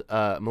 called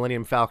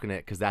Millennium Falcon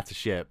It, because that's a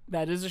ship.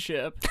 That is a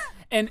ship.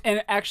 And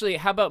actually,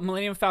 how about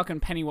Millennium Falcon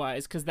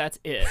Pennywise? Because that's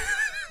it.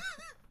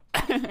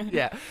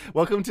 Yeah.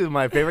 Welcome to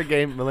my favorite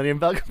game, Millennium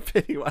Falcon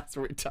Pennywise,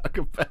 where we talk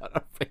about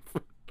our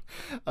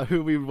favorite,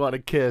 who we want to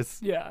kiss,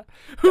 Yeah.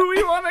 Who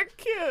we want to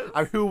kiss?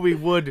 or who we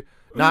would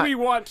Who not. we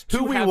want to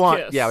who we have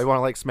want. kiss. Yeah, we want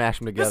to like smash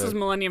them together. This is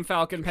Millennium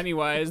Falcon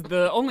Pennywise,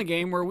 the only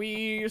game where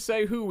we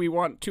say who we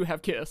want to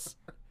have kiss.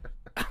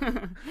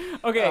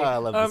 Okay, Oh, I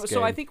love this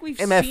so I game. think we've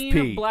MFP.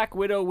 seen Black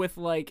Widow with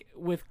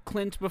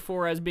Clint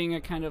before as being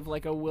a kind of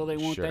like a will they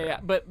won't they, Sure.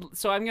 but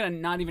so I'm gonna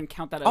not even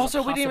count that as Also,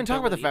 a we didn't even talk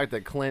about the possibility. fact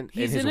that Clint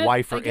He's and his in it,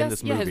 wife I are in guess.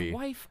 this Yeah, movie. his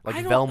wife. Like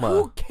I don't, Velma.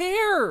 Who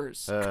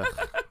cares?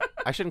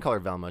 I shouldn't call her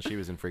Velma. She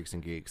was in Freaks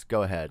and Geeks.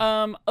 Go ahead.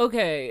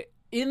 Okay,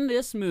 in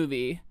this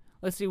movie,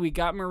 let's see, we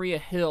got Maria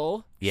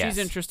Hill. Yes. She's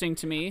interesting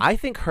to me. I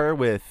think her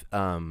with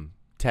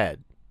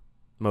Ted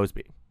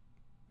Mosby.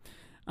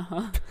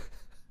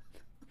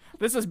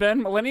 This has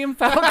been Millennium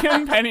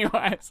Falcon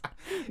Pennywise.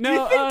 No, Do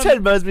you think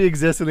Ted Mosby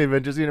exists in the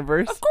Avengers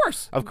universe? of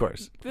course. Of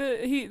course.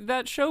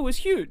 That show was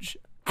huge.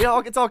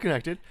 It's all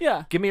connected.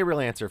 Yeah. Give me a real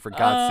answer, for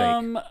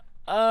God's sake.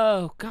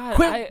 Oh God.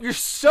 Quit! You're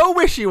so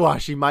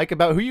wishy-washy, Mike,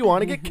 about who you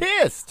want to get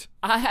kissed.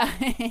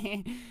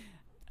 I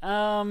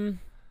I'm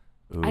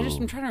Ooh.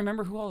 trying to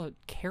remember who all the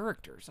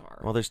characters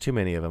are. Well, there's too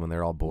many of them, and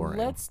they're all boring.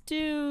 Let's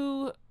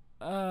do.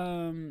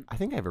 I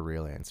think I have a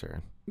real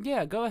answer.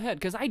 Yeah, go ahead,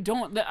 because I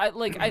don't.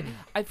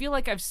 I feel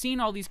like I've seen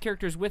all these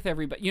characters with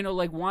everybody. You know,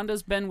 like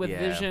Wanda's been with Yeah.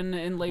 Vision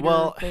in later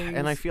Well, things.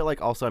 and I feel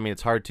like also, I mean,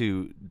 it's hard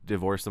to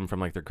divorce them from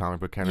like their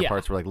comic book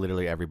counterparts, where like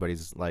literally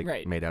everybody's like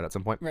Right. made out at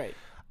some point. Right.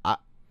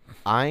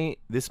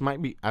 This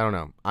might be, I don't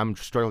know. I'm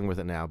struggling with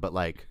it now, but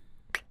like,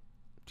 do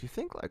you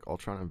think like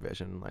Ultron and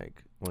Vision,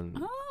 like when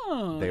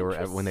Oh. they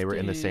were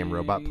in the same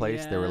robot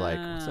place, they were like,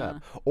 "What's yeah.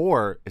 up?"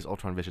 Or is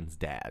Ultron Vision's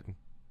dad?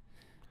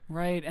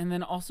 Right, and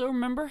then also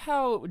remember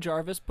how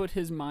Jarvis put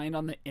his mind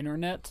on the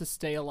internet to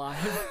stay alive?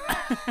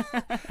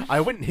 I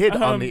went and hid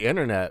on the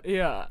internet.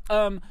 Yeah.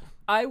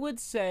 I would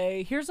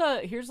say here's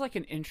like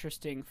an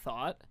interesting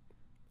thought.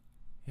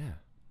 Yeah.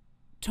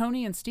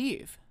 Tony and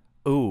Steve.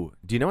 Ooh,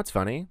 do you know what's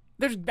funny?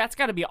 That's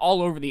got to be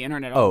all over the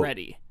internet Oh.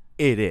 already.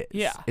 It is.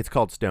 Yeah. It's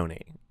called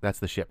Stony. That's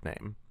the ship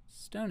name.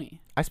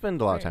 Stony. I spend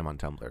a lot of Right. time on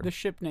Tumblr. The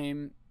ship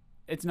name.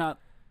 It's not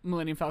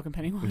Millennium Falcon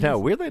Pennywise. No,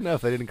 weirdly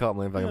enough, they didn't call it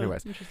Millennium Falcon Oh,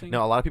 Pennywise. interesting.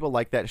 No, a lot of people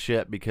like that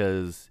ship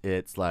because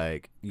it's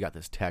like you got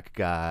this tech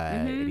guy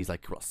and he's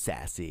like real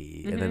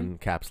sassy, and then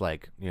Cap's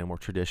like more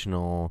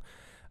traditional.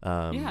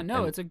 Yeah, no,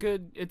 and it's a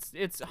good. It's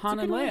Han it's a and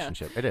good Leia.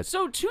 relationship. It is.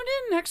 So tune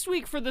in next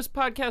week for this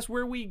podcast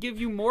where we give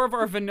you more of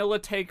our vanilla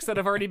takes that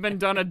have already been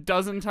done a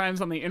dozen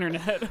times on the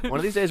internet. One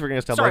of these days we're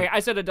gonna stumble. Sorry,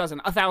 I said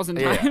 1,000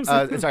 Yeah,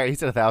 times. sorry, he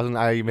said 1,000.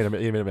 You made a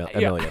million.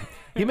 Yeah.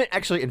 He meant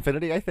actually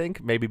infinity, I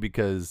think, maybe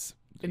because.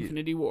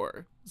 Infinity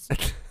War.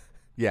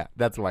 Yeah,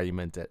 that's why you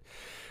meant it.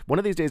 One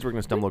of these days we're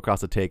gonna stumble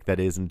across a take that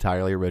is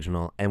entirely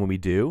original, and when we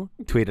do,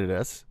 tweet at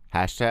us.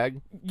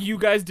 Hashtag You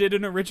guys did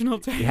an original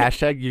take.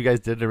 hashtag you guys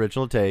did an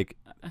original take.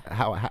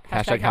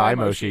 Hashtag how I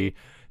Moshi.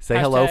 Say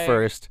hello Hashtag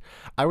first.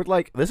 I would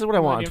like. This is what I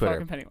want on Millennium Twitter.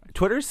 Falcon Pennywise.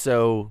 Twitter's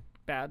so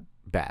Bad.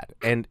 bad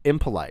and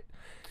impolite,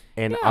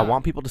 and I Yeah.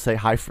 want people to say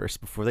hi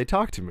first before they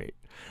talk to me.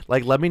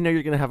 Like, let me know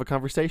you're gonna have a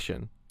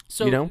conversation.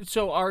 So, you know?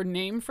 so our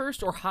name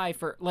first or hi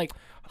first? Like,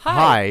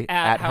 Hi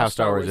at how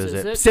Star Wars is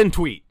it? it? Send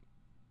tweet.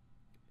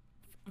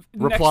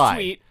 Reply. Next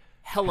tweet.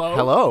 Hello.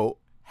 Hello.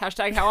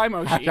 Hashtag how I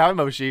Moshi. Hashtag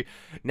emoji.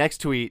 Next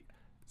tweet.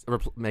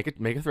 Make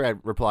a thread.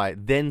 Reply.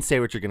 Then say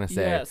what you're gonna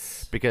say.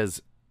 Yes.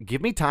 Because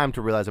give me time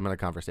to realize I'm in a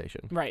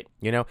conversation. Right.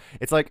 You know,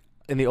 it's like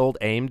in the old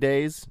AIM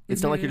days.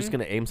 It's not like you're just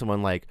gonna aim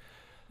someone like,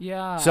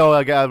 Yeah. So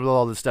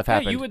all this stuff yeah,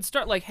 happened. you would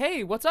start like,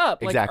 hey, what's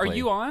up? Like, Exactly. are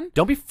you on?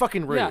 Don't be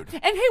fucking rude. Yeah.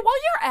 And hey, while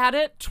you're at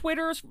it,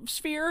 Twitter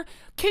sphere,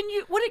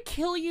 would it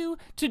kill you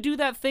to do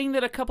that thing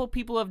that a couple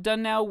people have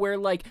done now where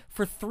like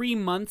for 3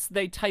 months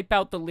they type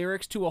out the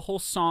lyrics to a whole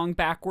song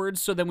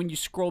backwards so that when you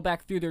scroll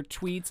back through their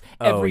tweets,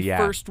 every yeah.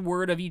 first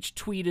word of each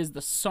tweet is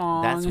the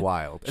song. That's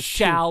wild. It's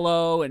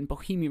Shallow and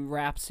Bohemian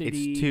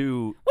Rhapsody. It's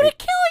too... Would it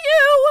kill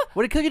you?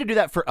 Would it kill you to do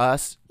that for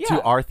us, Yeah.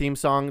 to our theme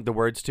song, the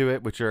words to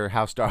it, which are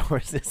How Star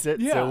Wars Is It?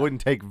 Yeah. So it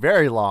wouldn't take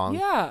very long.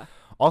 Yeah.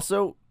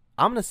 Also,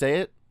 I'm going to say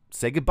it.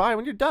 Say goodbye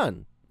when you're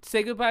done.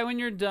 Say goodbye when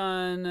you're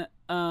done.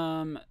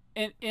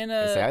 In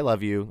a Say I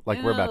love you, like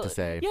in we're a- about to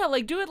say. Yeah,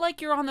 like do it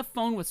like you're on the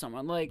phone with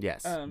someone. Like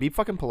Yes. um, Be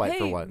fucking polite hey,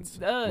 for once.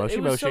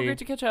 it was so great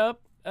to catch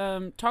up.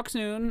 Talk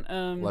soon.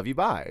 Love you,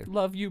 bye.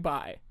 Love you.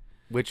 Bye.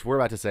 Which we're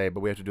about to say, but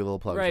we have to do a little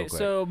plugs real Right. quick.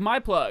 So my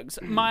plugs.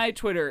 My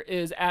Twitter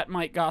is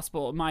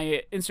 @MikeGospel.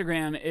 My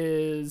Instagram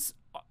is.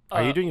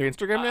 Are you doing your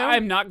Instagram now?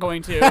 I'm not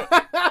going to.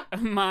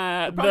 probably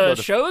The able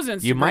to- show's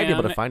Instagram You might be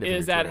able to find it from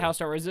is your at Twitter. How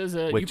Star Wars Is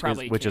It. which You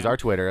probably is, which is can. our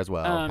Twitter as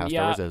well. How Star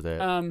yeah. Wars Is It?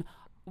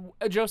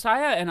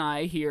 Josiah and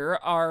I here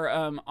are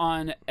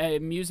on a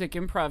music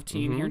improv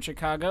team here in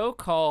Chicago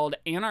called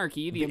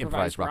Anarchy, the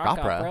improvised rock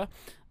opera.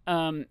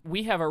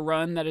 We have a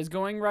run that is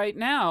going right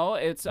now.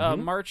 It's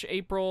March,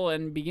 April,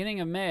 and beginning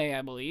of May,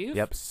 I believe.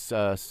 Yep.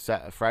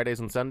 Fridays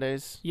and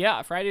Sundays.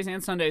 Yeah, Fridays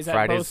and Sundays at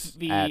Fridays both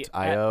the at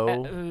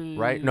I.O.,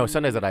 right? No,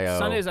 Sundays at I.O.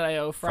 Sundays at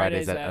I.O.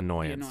 Fridays at at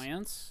Annoyance. The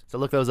Annoyance. So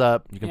look those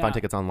up. You can Yeah. find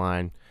tickets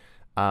online.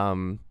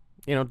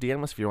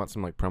 DM us if you want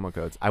some like promo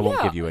codes. I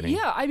won't give you any.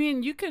 Yeah, I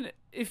mean, you can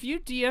if you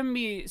DM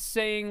me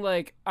saying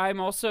like I'm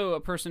also a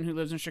person who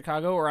lives in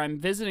Chicago or I'm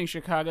visiting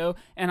Chicago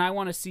and I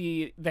want to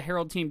see the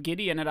Herald Team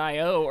Gideon at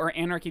I.O. or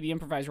Anarchy the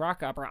Improvised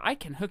Rock Opera, I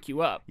can hook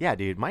you up. Yeah,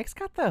 dude. Mike's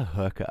got the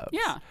hookups.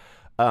 Yeah.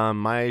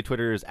 My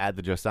Twitter is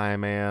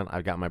 @theJosiahMan.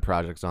 I've got my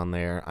projects on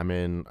there. I'm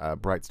in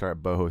Bright Star at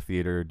Boho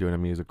Theater doing a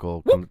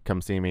musical.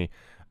 Come see me.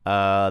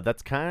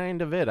 That's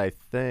kind of it, I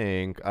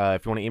think.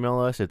 If you want to email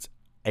us, it's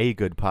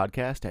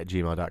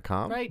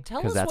agoodpodcast@gmail.com. Right.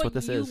 Tell 'cause us that's what what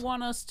this you is.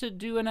 want us to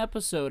do an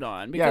episode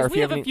on. Yeah, or Because if we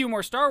you have have a any- few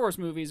more Star Wars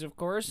movies, of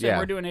course, and Yeah.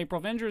 we're doing April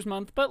Avengers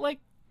month, but like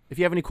If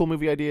you have any cool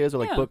movie ideas or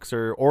like Yeah. books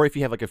or if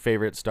you have like a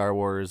favorite Star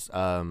Wars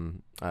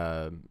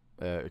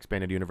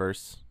expanded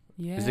universe.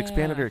 yeah. Is it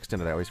expanded or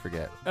extended? I always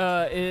forget.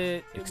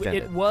 It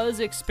Extended. was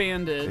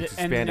expanded, It's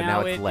and expanded, now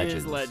now it's it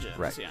Legends. is Legends.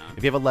 Right. Yeah.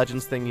 If you have a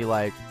Legends thing you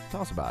like,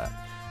 tell us about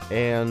it.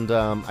 And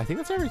I think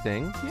that's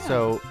everything. Yeah.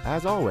 So,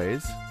 as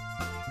always,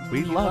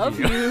 we love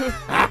you.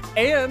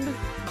 And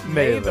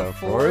May the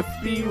 4th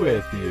be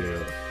with you.